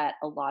budget that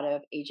a lot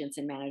of agents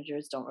and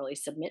managers don't really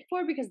submit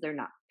for because they're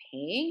not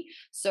paying.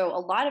 So a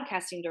lot of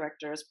casting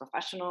directors,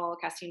 professional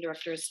casting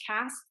directors,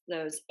 cast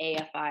those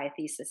AFI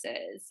theses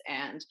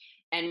and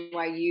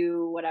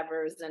NYU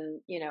whatever's,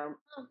 and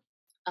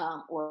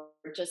or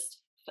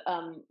just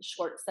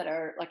shorts that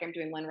are like, I'm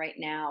doing one right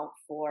now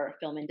for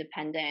Film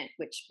Independent,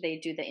 which they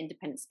do the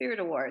Independent Spirit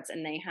Awards,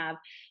 and they have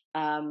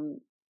um,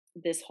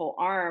 this whole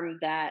arm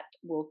that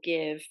will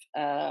give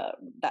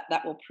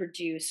that will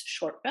produce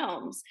short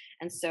films.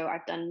 And so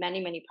I've done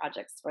many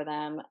projects for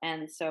them,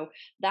 and so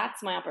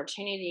that's my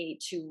opportunity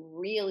to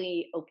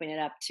really open it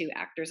up to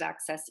Actors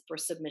Access for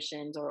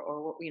submissions,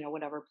 or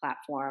whatever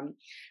platform,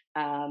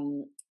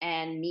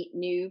 and meet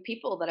new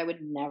people that I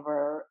would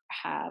never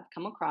have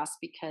come across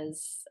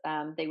because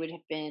they would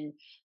have been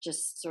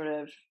just sort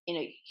of in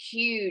a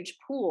huge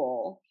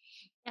pool.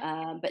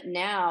 Yeah. But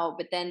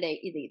then they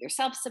either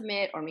self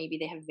submit, or maybe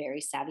they have very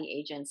savvy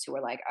agents who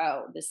are like,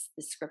 oh, this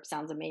script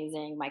sounds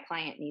amazing. My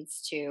client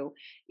needs to,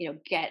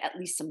 get at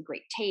least some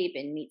great tape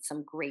and meet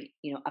some great,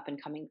 up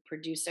and coming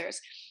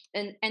producers.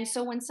 And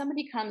so when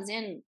somebody comes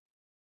in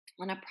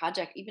on a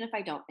project, even if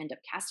I don't end up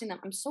casting them,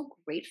 I'm so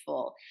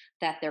grateful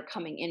that they're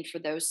coming in for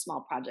those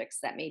small projects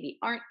that maybe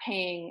aren't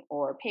paying,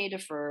 or pay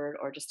deferred,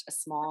 or just a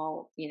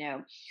small,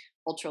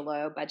 ultra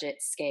low budget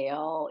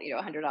scale,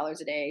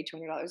 $100 a day,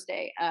 $200 a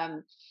day.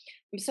 I'm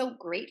so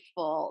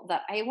grateful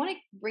that I want to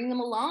bring them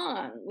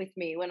along with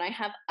me when I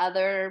have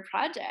other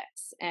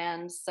projects.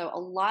 And so a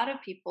lot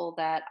of people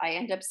that I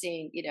end up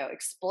seeing,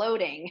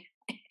 exploding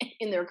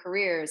in their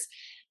careers,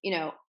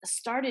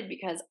 started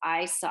because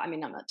I saw, I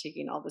mean, I'm not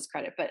taking all this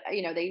credit, but,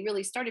 they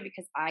really started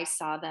because I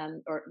saw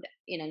them, or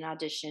in an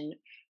audition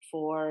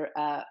for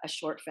a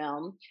short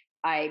film.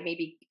 I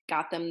maybe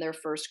got them their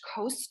first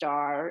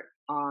co-star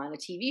on a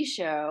TV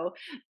show,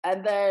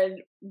 and then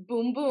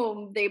boom,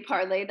 boom, they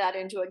parlay that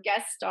into a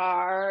guest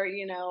star,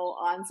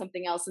 on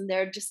something else, and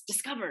they're just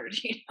discovered,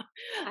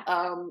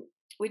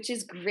 which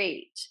is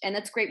great. And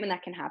that's great when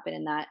that can happen,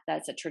 and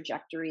that's a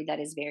trajectory that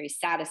is very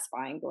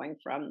satisfying, going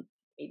from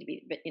A to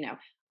B. But of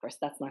course,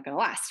 that's not going to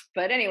last.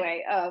 But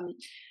anyway,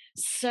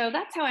 so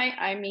that's how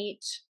I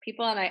meet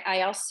people, and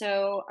I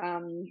also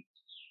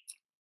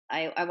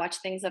I watch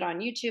things that are on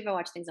YouTube. I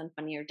watch things on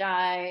Funny or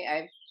Die.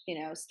 I've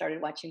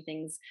started watching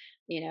things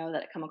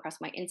that come across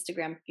my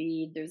Instagram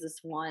feed. There's this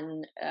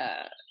one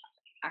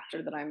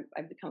actor that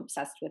I've become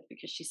obsessed with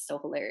because she's so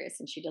hilarious,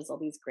 and she does all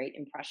these great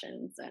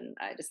impressions, and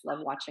I just love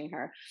watching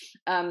her.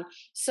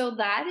 So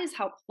that is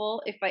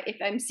helpful if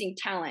I'm seeing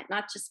talent,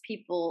 not just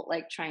people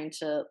like trying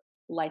to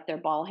light their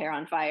ball hair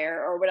on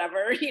fire or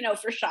whatever,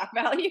 for shock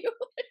value.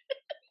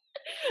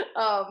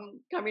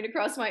 Coming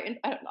across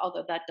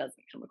although that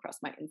doesn't come across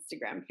my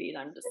Instagram feed.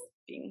 I'm just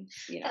being,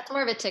 That's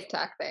more of a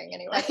TikTok thing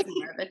anyway. that's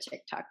more of a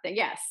TikTok thing.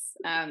 Yes.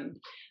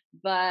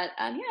 But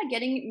yeah,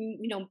 getting,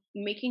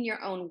 making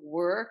your own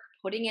work,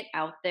 putting it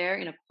out there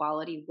in a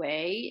quality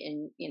way,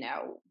 and,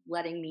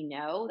 letting me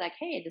know like,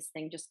 hey, this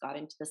thing just got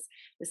into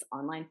this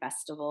online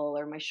festival,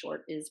 or my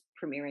short is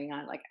premiering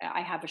on, like,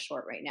 I have a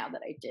short right now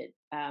that I did,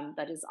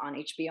 that is on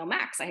HBO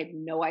Max. I had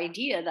no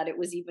idea that it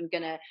was even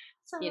gonna,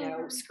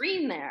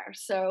 screen there.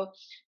 So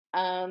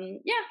yeah.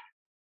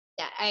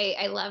 Yeah,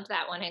 I loved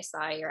that when I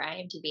saw your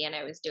IMDb and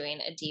I was doing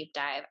a deep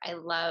dive. I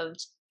loved,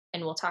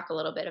 and we'll talk a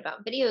little bit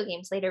about video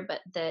games later,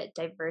 but the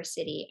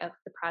diversity of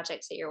the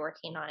projects that you're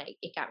working on,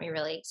 it got me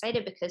really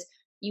excited because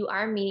you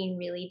are meeting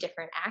really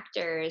different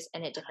actors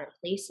and at different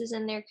places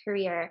in their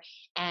career.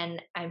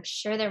 And I'm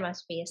sure there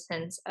must be a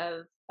sense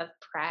of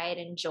pride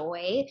and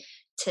joy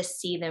to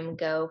see them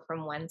go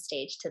from one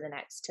stage to the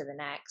next to the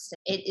next.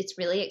 It's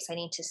really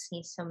exciting to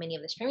see so many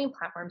of the streaming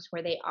platforms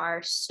where they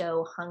are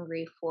so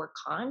hungry for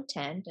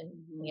content, and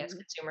we as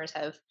consumers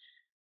have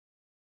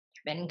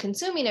been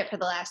consuming it for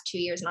the last 2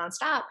 years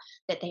nonstop,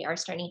 that they are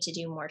starting to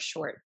do more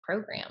short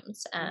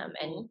programs,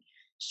 and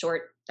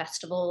short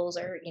festivals,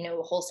 or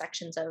whole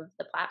sections of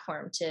the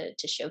platform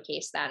to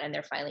showcase that. And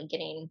they're finally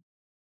getting,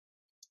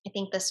 I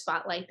think, the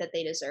spotlight that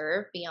they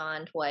deserve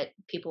beyond what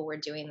people were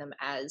doing them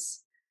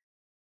as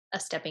a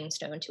stepping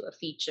stone to a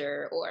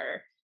feature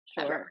or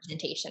a Sure.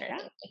 representation or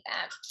things like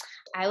that.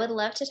 I would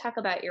love to talk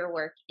about your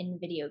work in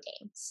video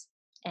games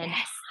and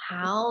Yes.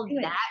 how Do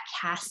it. that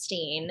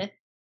casting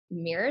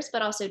mirrors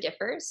but also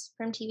differs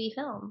from TV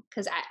film,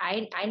 because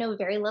I know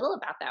very little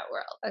about that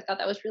world. I thought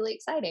that was really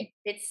exciting.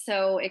 It's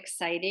so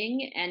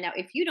exciting. And now,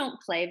 if you don't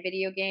play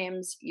video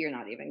games, you're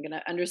not even going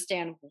to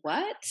understand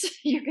what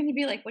you're going to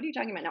be like. What are you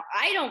talking about? Now,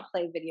 I don't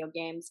play video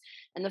games.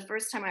 And the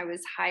first time I was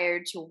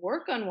hired to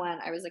work on one,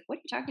 I was like, what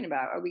are you talking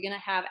about? Are we going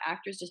to have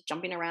actors just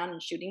jumping around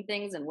and shooting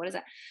things? And what is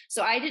that?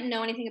 So I didn't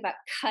know anything about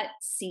cut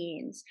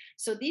scenes.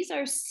 So these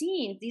are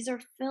scenes, these are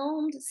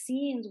filmed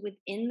scenes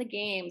within the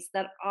games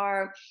that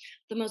are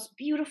the most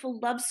beautiful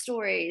love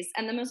stories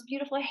and the most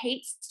beautiful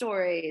hate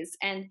stories,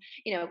 and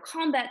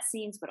combat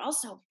scenes, but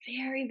also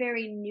very,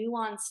 very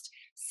nuanced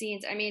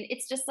scenes. I mean,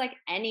 it's just like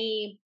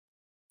any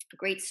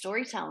great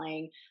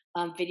storytelling.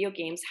 Video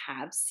games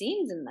have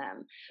scenes in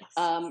them,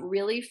 Yes.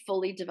 really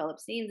fully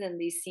developed scenes, and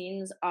these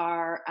scenes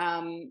are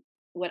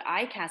what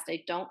I cast,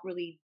 I don't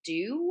really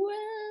do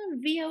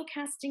VO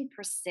casting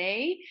per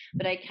se,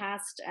 but I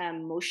cast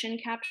motion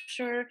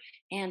capture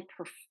and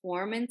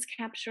performance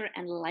capture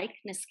and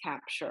likeness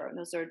capture. And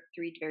those are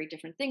three very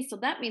different things. So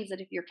that means that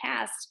if you're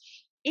cast,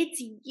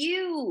 it's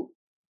you.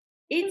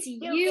 It's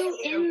Video you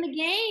game. in the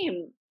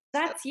game.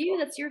 So That's you. cool.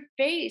 That's your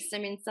face. I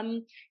mean,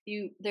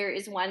 there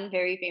is one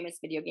very famous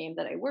video game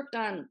that I worked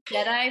on,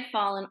 Jedi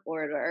Fallen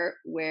Order,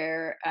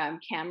 where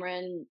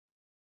Cameron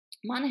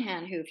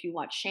Monaghan, who, if you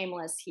watch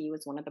Shameless, he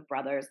was one of the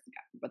brothers,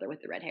 the brother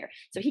with the red hair.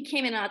 So he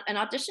came in and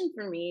auditioned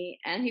for me,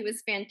 and he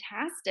was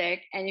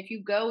fantastic. And if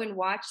you go and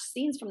watch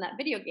scenes from that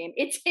video game,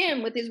 it's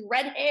him with his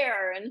red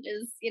hair and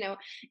his,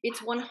 it's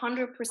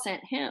 100%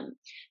 him.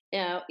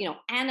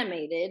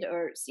 Animated,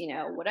 or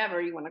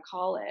whatever you want to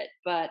call it.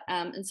 But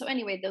and so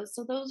anyway, those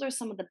are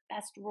some of the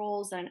best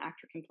roles that an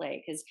actor can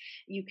play, because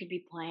you could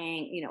be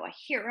playing, a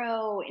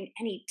hero in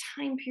any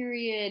time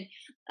period.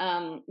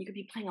 You could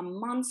be playing a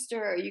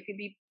monster, or you could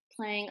be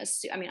playing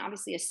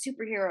obviously a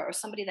superhero, or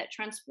somebody that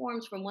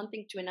transforms from one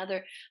thing to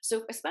another.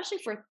 So especially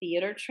for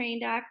theater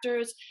trained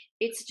actors,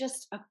 it's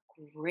just a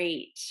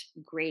great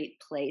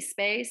play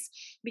space,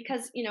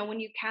 because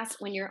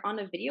when you're on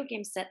a video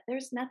game set,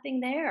 there's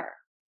nothing there.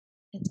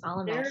 It's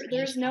all There's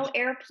imagination. no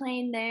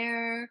airplane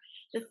there.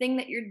 The thing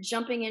that you're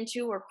jumping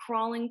into or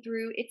crawling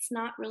through, it's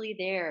not really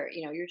there.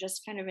 You're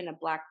just kind of in a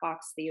black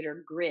box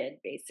theater grid,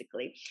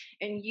 basically.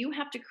 And you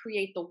have to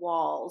create the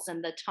walls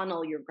and the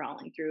tunnel you're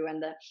crawling through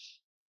and the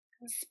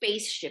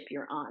spaceship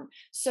you're on.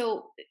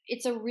 So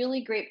it's a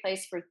really great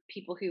place for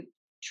people who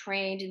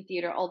trained in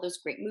theater, all those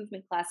great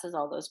movement classes,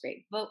 all those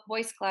great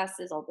voice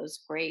classes, all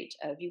those great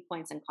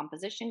viewpoints and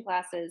composition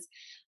classes,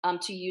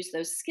 to use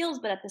those skills.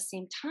 But at the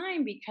same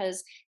time,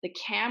 because the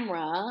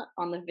camera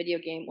on the video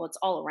game, well, it's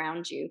all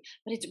around you,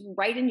 but it's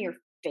right in your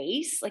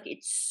face, like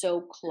it's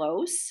so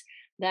close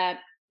that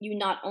you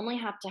not only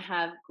have to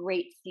have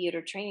great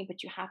theater training,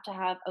 but you have to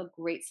have a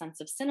great sense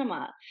of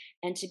cinema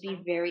and to be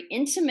very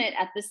intimate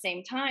at the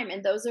same time.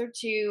 And those are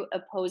two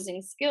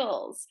opposing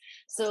skills.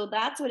 So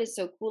that's what is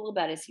so cool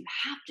about it, is you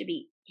have to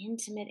be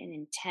intimate and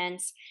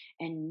intense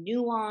and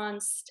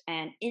nuanced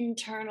and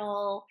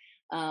internal.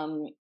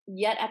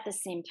 Yet at the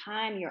same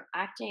time, your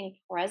acting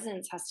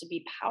presence has to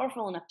be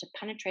powerful enough to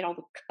penetrate all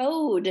the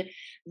code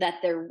that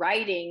they're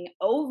writing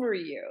over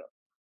you.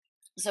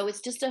 So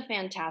it's just a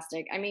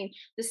fantastic,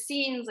 the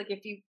scenes, like I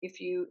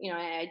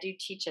do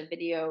teach a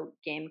video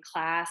game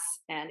class,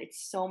 and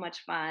it's so much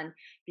fun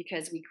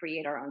because we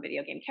create our own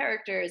video game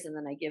characters, and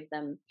then I give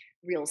them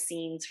real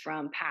scenes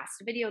from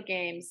past video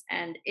games,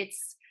 and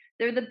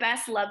they're the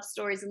best love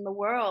stories in the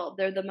world.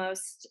 They're the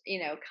most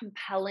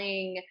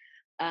compelling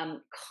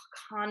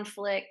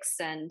conflicts,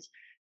 and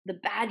the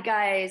bad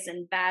guys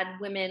and bad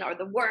women are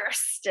the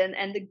worst, and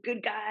the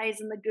good guys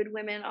and the good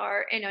women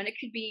are, and you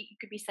could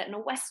be set in a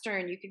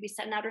western, you could be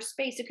set in outer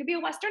space, it could be a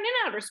western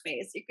in outer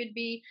space, it could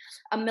be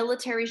a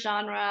military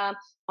genre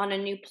on a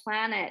new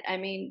planet.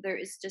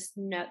 There's just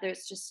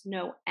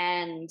no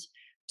end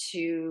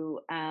to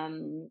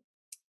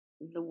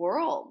the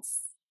worlds,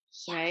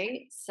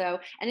 right? So,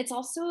 and it's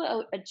also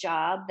a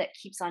job that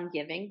keeps on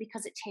giving,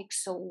 because it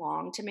takes so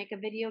long to make a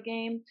video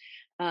game.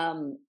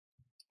 um,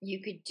 you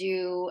could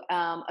do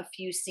a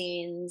few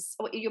scenes.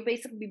 You'll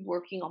basically be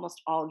working almost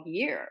all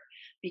year,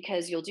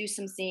 because you'll do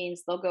some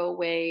scenes, they'll go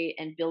away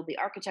and build the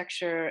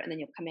architecture, and then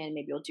you'll come in,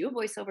 maybe you'll do a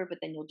voiceover, but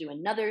then you'll do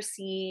another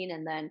scene.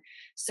 And then,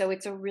 so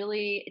it's a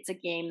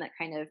game that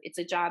it's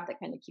a job that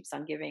kind of keeps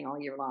on giving all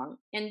year long.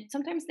 And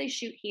sometimes they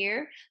shoot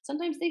here,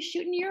 sometimes they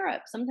shoot in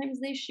Europe,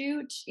 sometimes they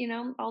shoot,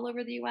 all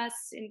over the US,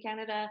 in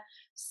Canada.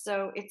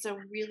 So it's a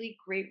really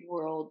great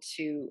world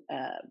to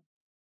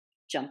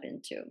jump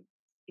into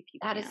if you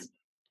That can. is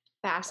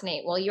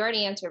fascinating. Well, you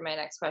already answered my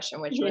next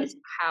question, which was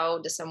how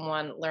does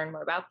someone learn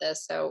more about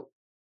this? So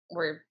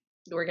we're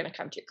going to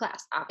come to your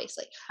class,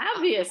 obviously.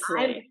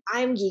 Obviously.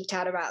 I'm geeked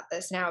out about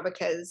this now,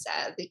 because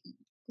the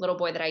little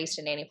boy that I used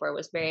to nanny for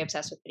was very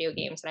obsessed with video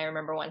games, and I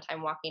remember one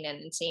time walking in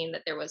and seeing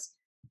that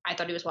I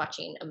thought he was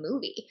watching a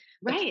movie,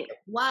 Right. it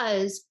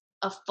was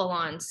a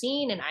full-on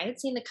scene, and I had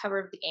seen the cover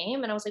of the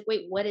game, and I was like,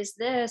 wait, what is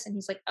this? And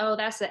he's like, oh,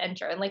 that's the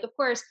intro. And like, of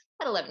course,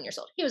 at 11 years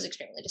old, he was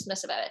extremely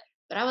dismissive of it,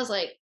 but I was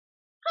like,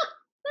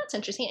 that's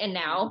interesting. And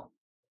now,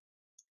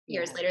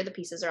 years later, the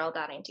pieces are all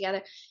dotting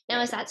together. Now,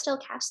 Right. Is that still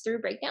cast through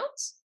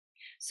breakdowns?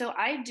 So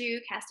I do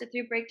cast it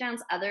through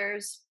breakdowns.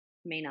 Others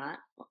may not.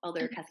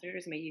 Other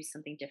casters may use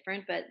something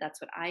different, but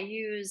that's what I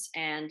use.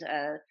 And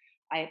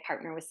I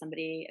partner with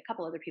a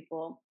couple other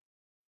people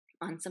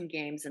on some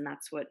games, and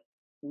that's what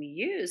we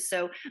use.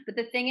 So, but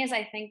the thing is,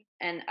 I think,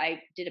 and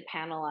I did a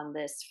panel on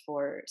this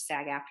for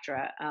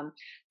SAG-AFTRA,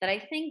 that I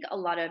think a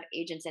lot of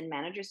agents and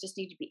managers just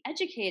need to be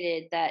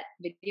educated that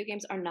video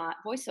games are not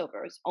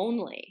voiceovers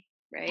only,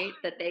 right?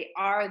 That they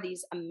are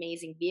these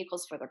amazing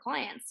vehicles for their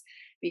clients.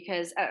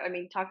 Because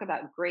talk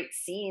about great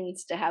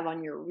scenes to have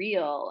on your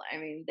reel.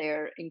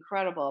 They're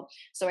incredible.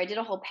 So I did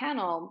a whole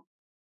panel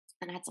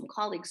and I had some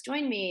colleagues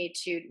join me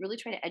to really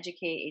try to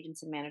educate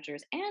agents and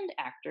managers and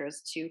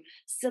actors to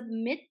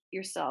submit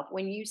yourself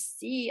when you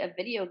see a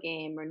video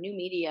game or new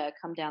media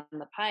come down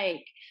the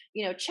pike.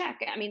 Check.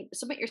 I mean,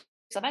 submit yourself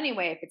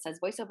anyway if it says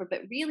voiceover,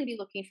 but really be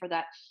looking for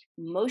that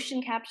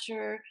motion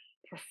capture,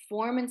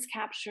 performance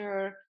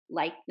capture,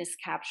 likeness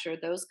capture.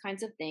 Those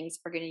kinds of things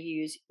are going to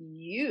use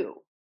you.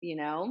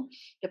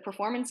 The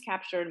performance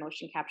capture and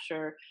motion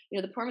capture.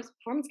 The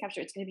performance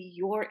capture. It's going to be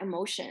your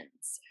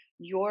emotions,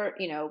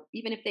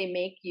 even if they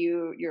make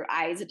your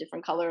eyes a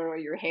different color or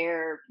your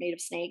hair made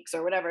of snakes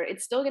or whatever,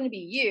 it's still going to be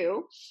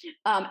you.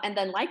 And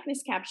then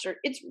likeness capture,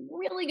 it's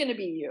really going to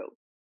be you.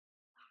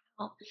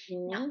 Oh,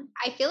 no, Mhm.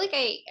 I feel like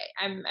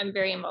I'm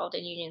very involved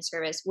in union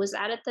service. Was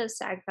that at the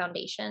SAG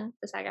Foundation,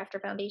 the SAG After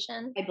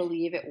Foundation? I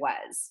believe it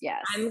was,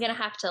 I'm yes. gonna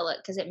have to look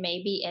because it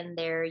may be in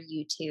their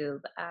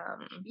YouTube.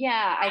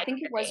 Yeah, I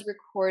think it was Library.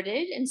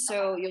 recorded, and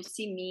so you'll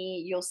see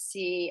me, you'll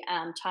see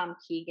Tom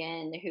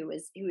Keegan, who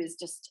is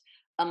just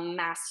a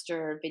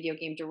master video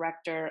game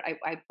director.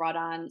 I brought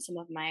on some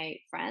of my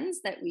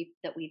friends that we've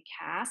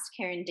cast.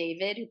 Karen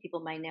David, who people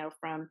might know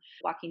from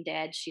Walking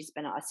Dead, she's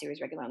been a series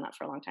regular on that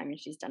for a long time, and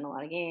she's done a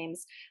lot of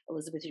games.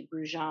 Elizabeth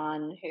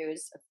Brujan,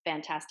 who's a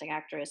fantastic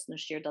actress.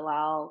 Noshir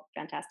Dalal,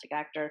 fantastic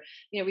actor.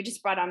 We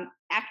just brought on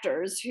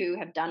actors who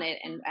have done it,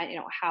 and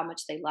how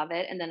much they love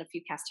it, and then a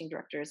few casting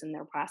directors in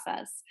their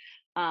process,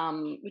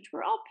 which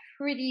were all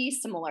pretty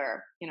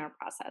similar in our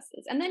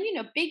processes. And then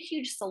big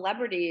huge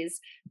celebrities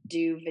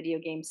do video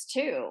games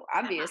too,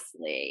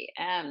 obviously.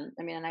 I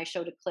mean, and I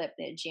showed a clip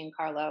that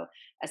Giancarlo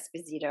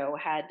Esposito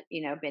had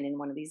been in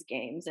one of these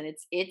games, and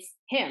it's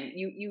him.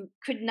 You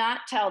could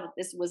not tell that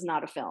this was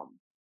not a film,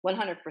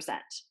 100%.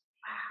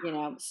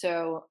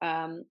 So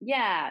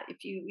yeah,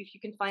 if you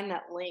can find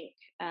that link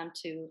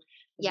to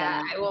Yeah,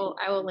 them.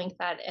 I will link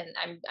that, and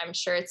I'm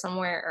sure it's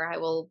somewhere, or I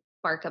will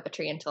bark up a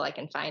tree until I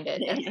can find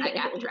it at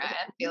SAG-AFTRA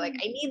and be like,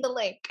 I need the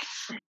link.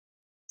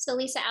 So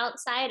Lisa,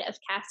 outside of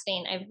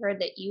casting, I've heard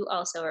that you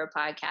also are a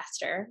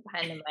podcaster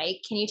behind the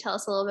mic. Can you tell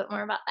us a little bit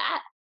more about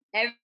that?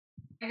 Ev-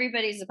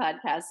 Everybody's a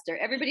podcaster.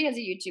 Everybody has a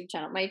YouTube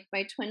channel. My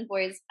twin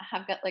boys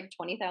have got like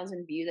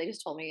 20,000 views. They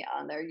just told me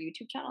on their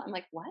YouTube channel. I'm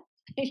like, what?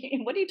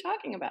 What are you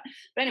talking about?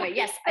 But anyway,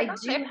 yes, They're I on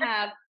do there.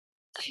 have.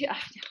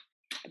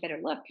 I better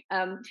look.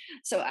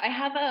 So I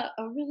have a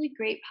really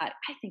great I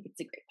think it's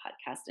a great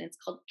podcast, and it's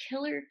called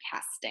Killer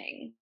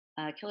Casting.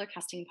 Killer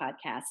Casting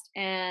podcast,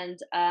 and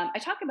I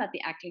talk about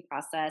the acting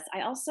process.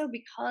 I also,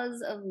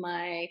 because of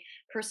my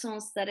personal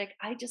aesthetic,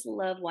 I just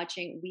love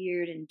watching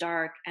weird and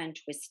dark and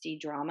twisty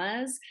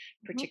dramas,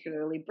 Mhm.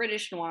 particularly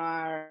British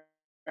noir.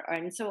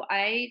 And so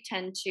I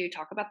tend to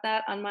talk about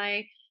that on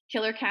my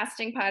Killer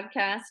Casting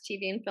podcast,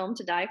 TV and Film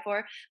to Die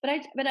For.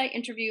 But I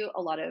interview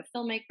a lot of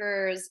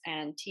filmmakers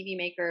and TV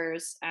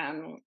makers,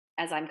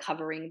 as I'm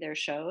covering their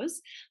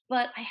shows.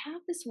 But I have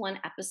this one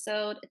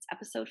episode, it's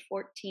episode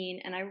 14,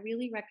 and I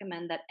really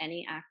recommend that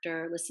any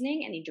actor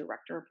listening, any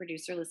director or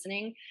producer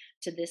listening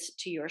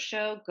to your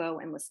show, go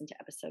and listen to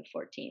episode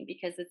 14,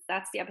 because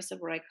that's the episode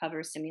where I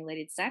cover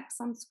simulated sex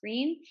on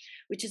screen,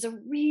 which is a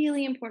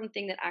really important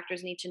thing that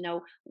actors need to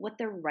know, what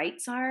their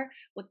rights are,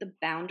 what the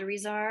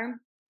boundaries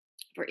are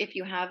for if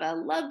you have a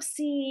love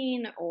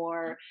scene,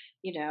 or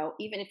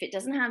even if it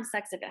doesn't have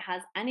sex, if it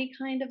has any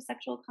kind of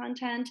sexual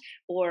content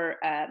or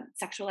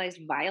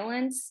sexualized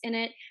violence in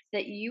it,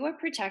 that you are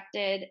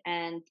protected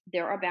and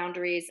there are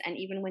boundaries. And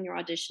even when you're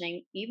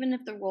auditioning, even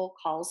if the role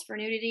calls for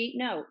nudity,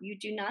 no, you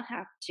do not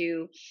have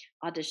to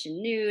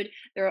audition nude.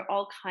 There are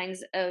all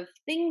kinds of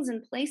things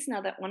in place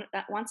now that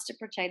wants to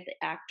protect the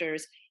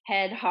actor's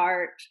head,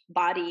 heart,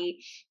 body,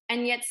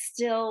 and yet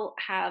still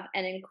have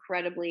an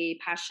incredibly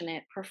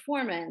passionate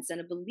performance and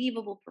a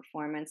believable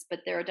performance. But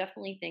there are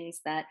definitely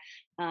things that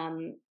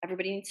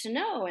everybody needs to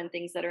know, and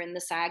things that are in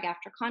the SAG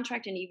after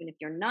contract. And even if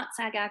you're not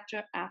SAG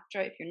after,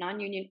 if you're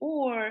non-union,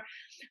 or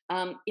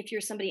if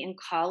you're somebody in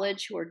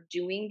college who are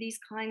doing these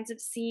kinds of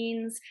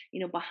scenes,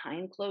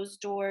 behind closed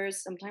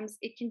doors, sometimes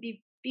it can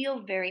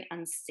feel very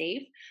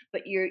unsafe,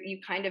 but you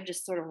kind of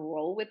just sort of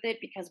roll with it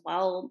because,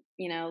 well,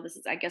 this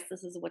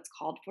is what's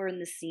called for in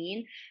the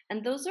scene.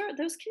 And those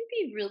can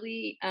be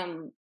really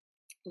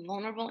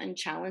vulnerable and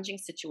challenging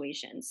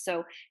situations.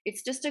 So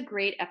it's just a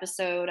great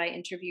episode. I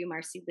interview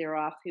Marcy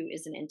Liroff, who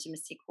is an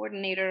intimacy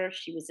coordinator.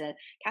 She was a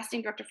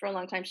casting director for a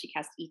long time. She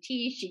cast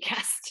E.T., she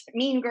cast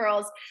Mean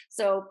Girls.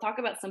 So talk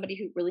about somebody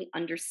who really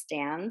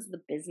understands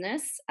the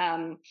business.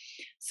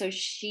 So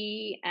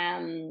she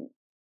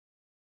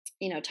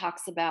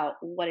talks about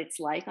what it's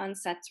like on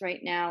sets right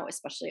now,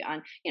 especially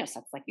on,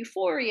 sets like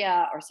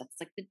Euphoria or sets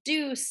like The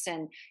Deuce,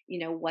 and,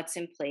 what's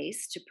in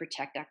place to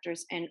protect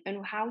actors, and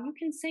how you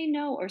can say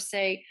no, or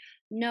say,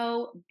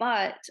 no,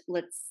 but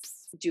let's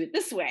do it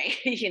this way.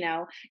 You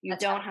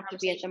Let's have don't a have to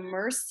be at the conversation.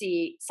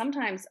 mercy,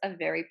 sometimes a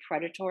very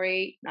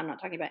predatory, I'm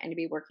not talking about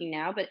anybody working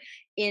now, but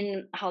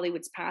in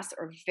Hollywood's past,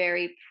 are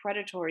very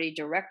predatory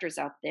directors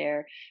out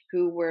there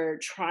who were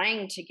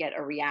trying to get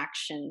a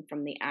reaction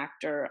from the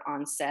actor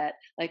on set,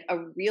 like a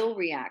real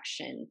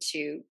reaction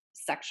to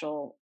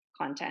sexual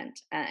content.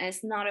 And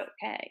it's not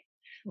okay.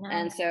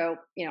 And No. so,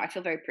 I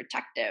feel very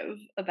protective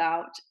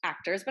about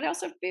actors, but I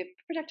also feel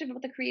protective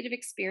of the creative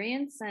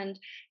experience and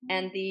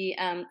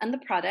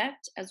the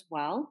product as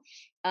well.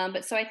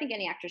 But so I think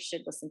any actor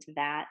should listen to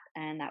that,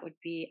 and that would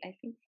be, I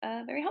think,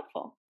 very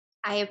helpful.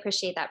 I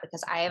appreciate that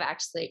because I have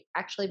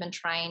actually been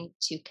trying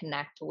to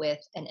connect with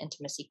an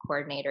intimacy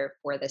coordinator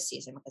for this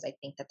season because I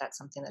think that that's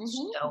something that's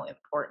Hmm. so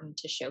important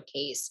to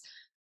showcase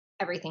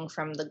everything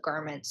from the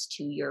garments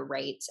to your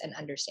rights and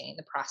understanding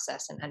the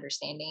process and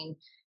understanding,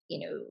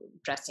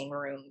 dressing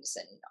rooms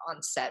and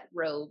on set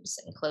robes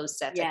and clothes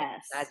sets. I think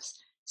Yes.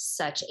 that's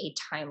such a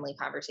timely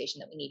conversation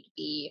that we need to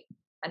be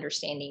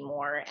understanding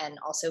more and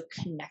also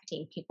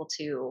connecting people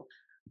to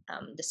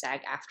the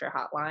SAG after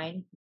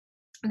hotline.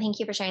 Thank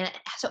you for sharing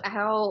that. So,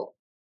 how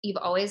you've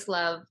always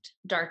loved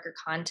darker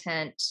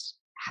content,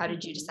 how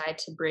did you Mhm. decide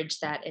to bridge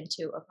that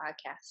into a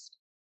podcast?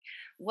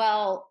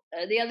 Well,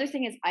 the other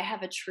thing is I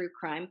have a true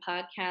crime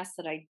podcast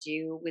that I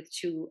do with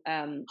two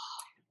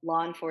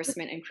law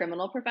enforcement and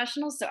criminal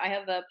professionals. So I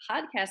have a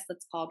podcast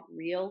that's called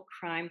Real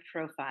Crime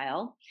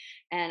Profile.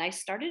 And I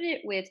started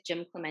it with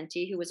Jim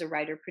Clementi, who was a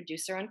writer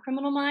producer on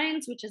Criminal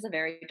Minds, which is a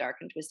very dark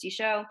and twisty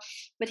show.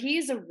 But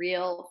he's a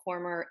real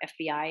former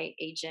FBI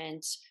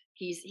agent.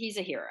 He's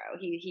a hero.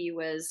 He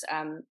was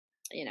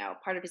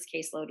part of his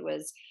caseload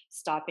was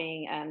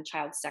stopping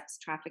child sex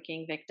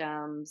trafficking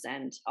victims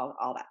and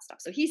all that stuff.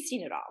 So he's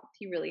seen it all.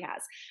 He really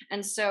has.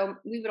 And so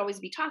we would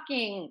always be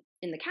talking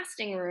in the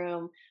casting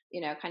room,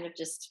 kind of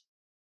just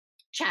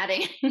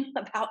chatting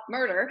about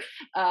murder,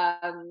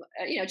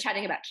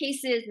 chatting about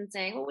cases and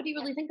saying, well, what do you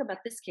really think about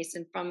this case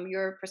and from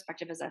your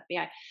perspective as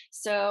FBI?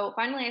 So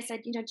finally I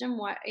said, Jim,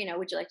 what,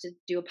 would you like to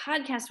do a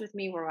podcast with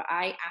me where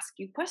I ask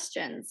you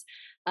questions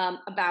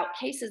about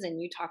cases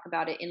and you talk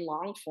about it in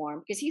long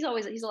form? Because he's a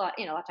lot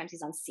of times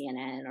he's on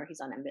CNN or he's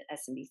on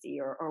SNBC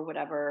or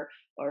whatever,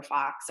 or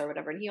Fox or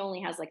whatever. And he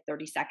only has like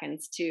 30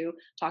 seconds to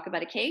talk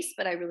about a case,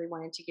 but I really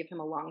wanted to give him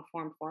a long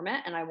form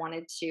format and I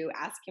wanted to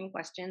ask him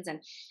questions and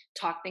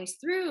talk things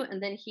through.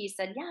 And then he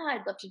said, yeah,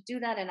 I'd love to do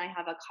that. And I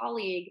have a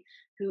colleague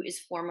who is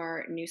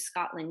former New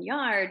Scotland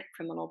Yard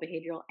criminal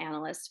behavioral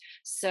analyst.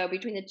 So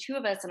between the two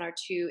of us and our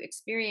two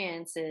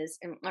experiences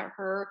and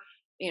her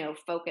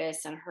focus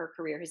and her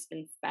career has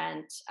been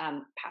spent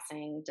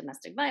passing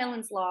domestic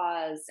violence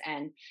laws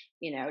and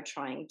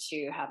trying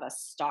to have a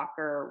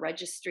stalker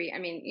registry. I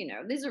mean,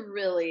 these are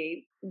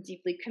really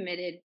deeply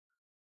committed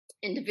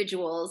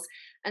individuals.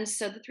 And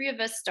so the three of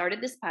us started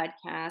this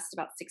podcast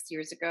about 6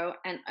 years ago.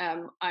 And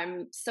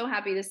I'm so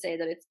happy to say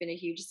that it's been a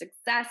huge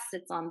success.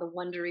 It's on the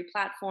Wondery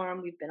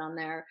platform. We've been on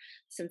there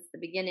since the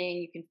beginning.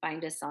 You can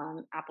find us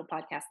on Apple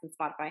Podcasts and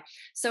Spotify.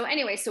 So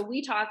anyway, so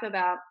we talk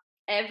about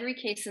every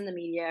case in the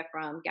media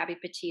from Gabby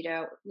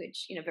Petito,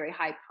 which, very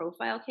high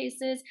profile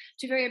cases,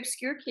 to very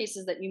obscure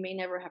cases that you may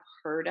never have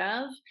heard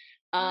of.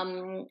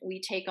 We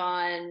take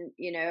on,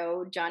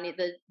 Johnny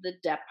the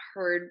Depp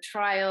Heard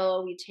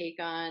trial. We take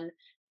on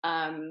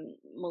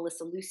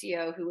Melissa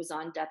Lucio, who was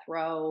on death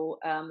row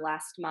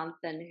last month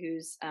and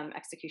whose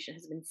execution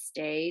has been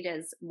stayed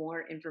as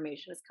more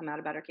information has come out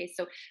about her case.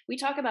 So we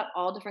talk about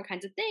all different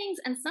kinds of things,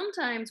 and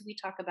sometimes we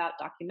talk about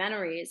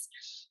documentaries.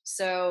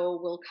 So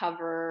we'll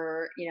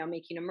cover,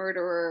 Making a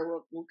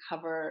Murderer. We'll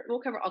cover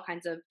all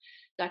kinds of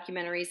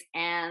documentaries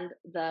and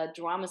the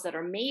dramas that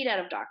are made out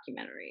of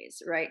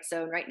documentaries, right?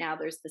 So right now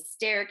there's The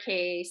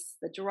Staircase,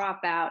 The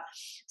Dropout.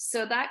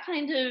 So that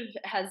kind of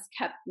has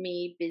kept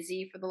me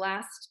busy for the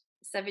last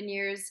 7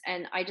 years.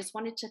 And I just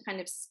wanted to kind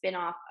of spin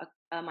off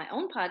my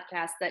own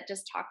podcast that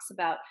just talks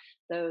about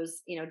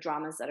those,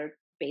 dramas that are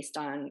based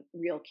on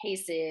real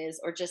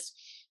cases, or just,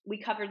 we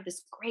covered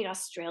this great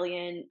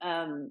Australian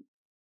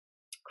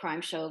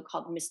crime show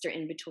called Mr.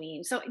 In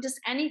Between. So just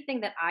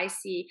anything that I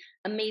see,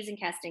 amazing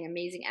casting,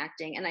 amazing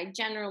acting, and I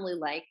generally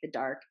like the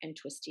dark and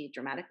twisty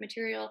dramatic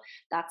material.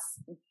 That's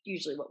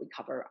usually what we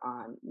cover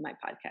on my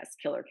podcast,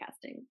 Killer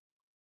Casting.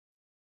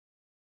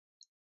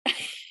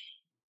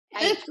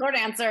 Short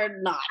answer,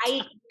 not.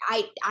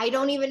 I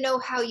don't even know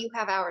how you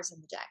have hours in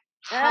the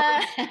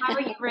day. How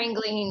are you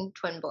wrangling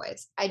twin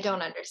boys? I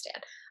don't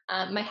understand.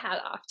 My hat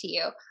off to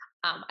you.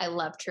 I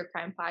love true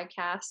crime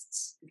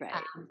podcasts.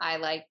 Right. I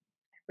like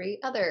every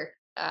other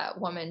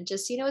woman.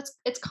 Just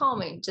it's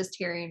calming just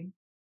hearing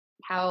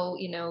how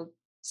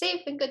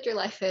safe and good your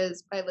life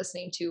is by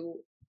listening to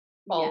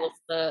all Yes.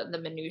 of the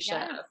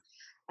minutia Yes. of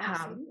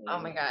Absolutely. oh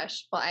my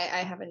gosh. Well,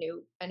 I have a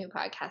new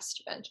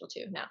podcast eventual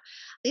too now.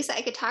 Lisa,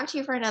 I could talk to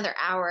you for another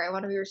hour. I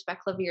want to be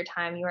respectful of your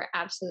time. You are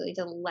absolutely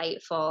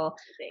delightful.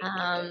 Thank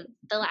you.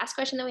 The last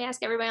question that we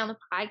ask everybody on the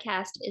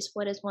podcast is,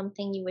 what is one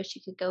thing you wish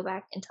you could go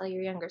back and tell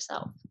your younger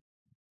self?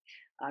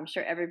 I'm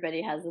sure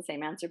everybody has the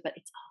same answer, but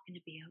it's all going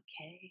to be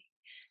okay.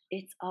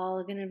 It's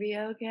all going to be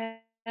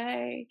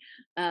okay.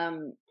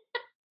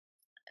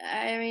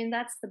 I mean,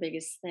 that's the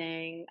biggest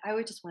thing. I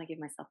would just want to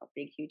give myself a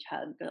big, huge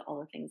hug. All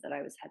the things that I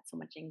had so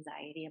much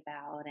anxiety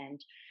about,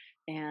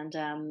 and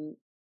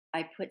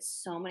I put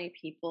so many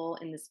people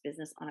in this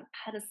business on a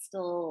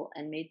pedestal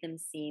and made them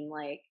seem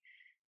like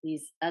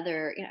these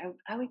other,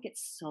 I would get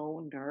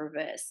so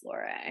nervous,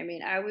 Laura. I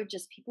mean,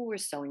 people were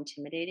so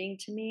intimidating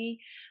to me,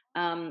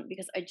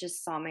 because I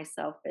just saw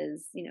myself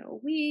as,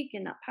 weak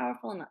and not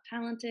powerful and not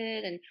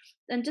talented.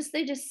 And just,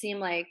 they just seem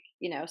like,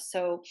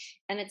 so,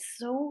 and it's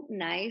so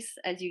nice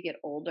as you get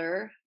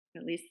older.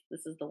 At least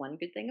this is the one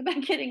good thing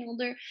about getting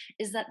older,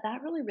 is that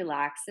that really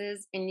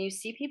relaxes and you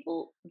see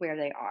people where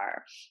they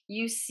are.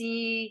 You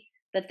see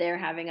that they're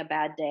having a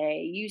bad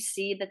day. You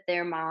see that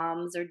they're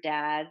moms or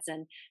dads,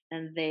 and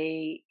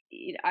they,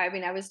 I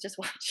mean, I was just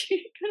watching,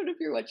 I don't know if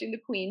you're watching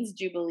the Queen's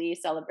Jubilee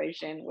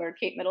celebration where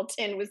Kate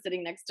Middleton was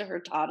sitting next to her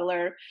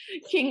toddler,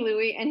 King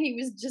Louis, and he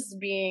was just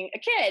being a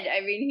kid. I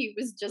mean, he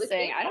was just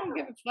saying, I don't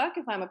give a fuck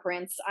if I'm a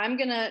prince. I'm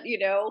gonna,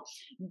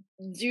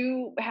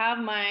 have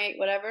my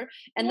whatever.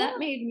 And Yeah. that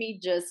made me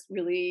just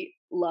really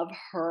love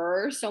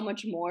her so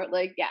much more.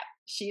 Like, yeah,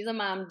 she's a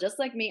mom just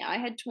like me. I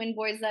had twin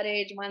boys that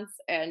age once,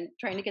 and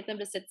trying to get them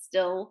to sit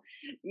still,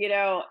 and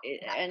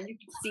you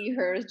could see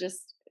her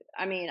just,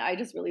 I mean, I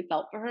just really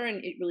felt for her,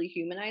 and it really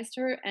humanized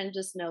her. And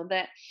just know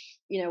that,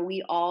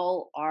 we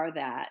all are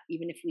that,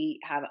 even if we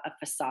have a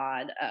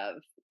facade of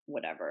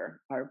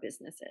whatever our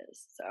business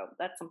is. So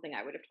that's something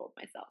I would have told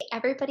myself.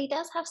 Everybody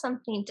does have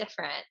something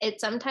different.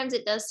 Sometimes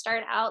it does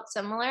start out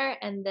similar,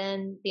 and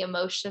then the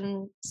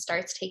emotion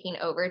starts taking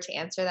over to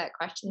answer that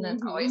question.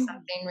 That's always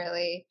something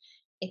really,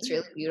 it's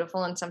really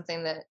beautiful, and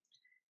something that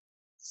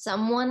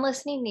someone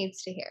listening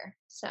needs to hear.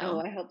 So, Oh,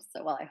 I hope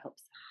so. Well, I hope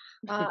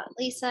so.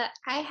 Lisa,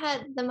 I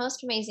had the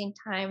most amazing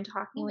time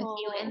talking with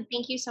you, and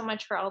thank you so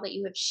much for all that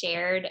you have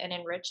shared and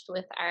enriched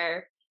with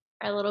our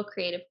little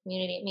creative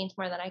community. It means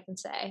more than I can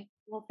say.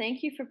 Well,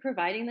 thank you for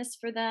providing this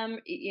for them.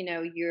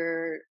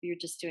 You're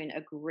just doing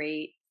a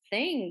great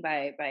thing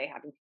by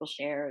having people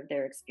share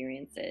their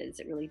experiences.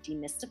 It really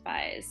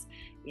demystifies,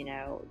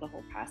 the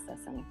whole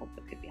process, and I hope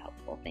it could be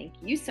helpful. Thank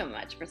you so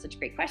much for such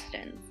great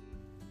questions.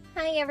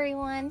 Hi,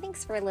 everyone.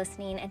 Thanks for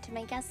listening. And to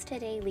my guest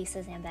today,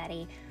 Lisa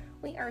Zambetti,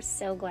 we are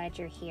so glad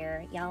you're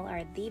here. Y'all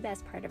are the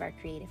best part of our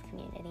creative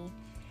community.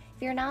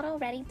 If you're not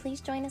already,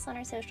 please join us on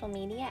our social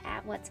media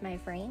at What's My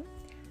Frame.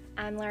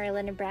 I'm Laura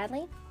Linden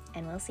Bradley,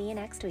 and we'll see you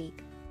next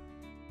week.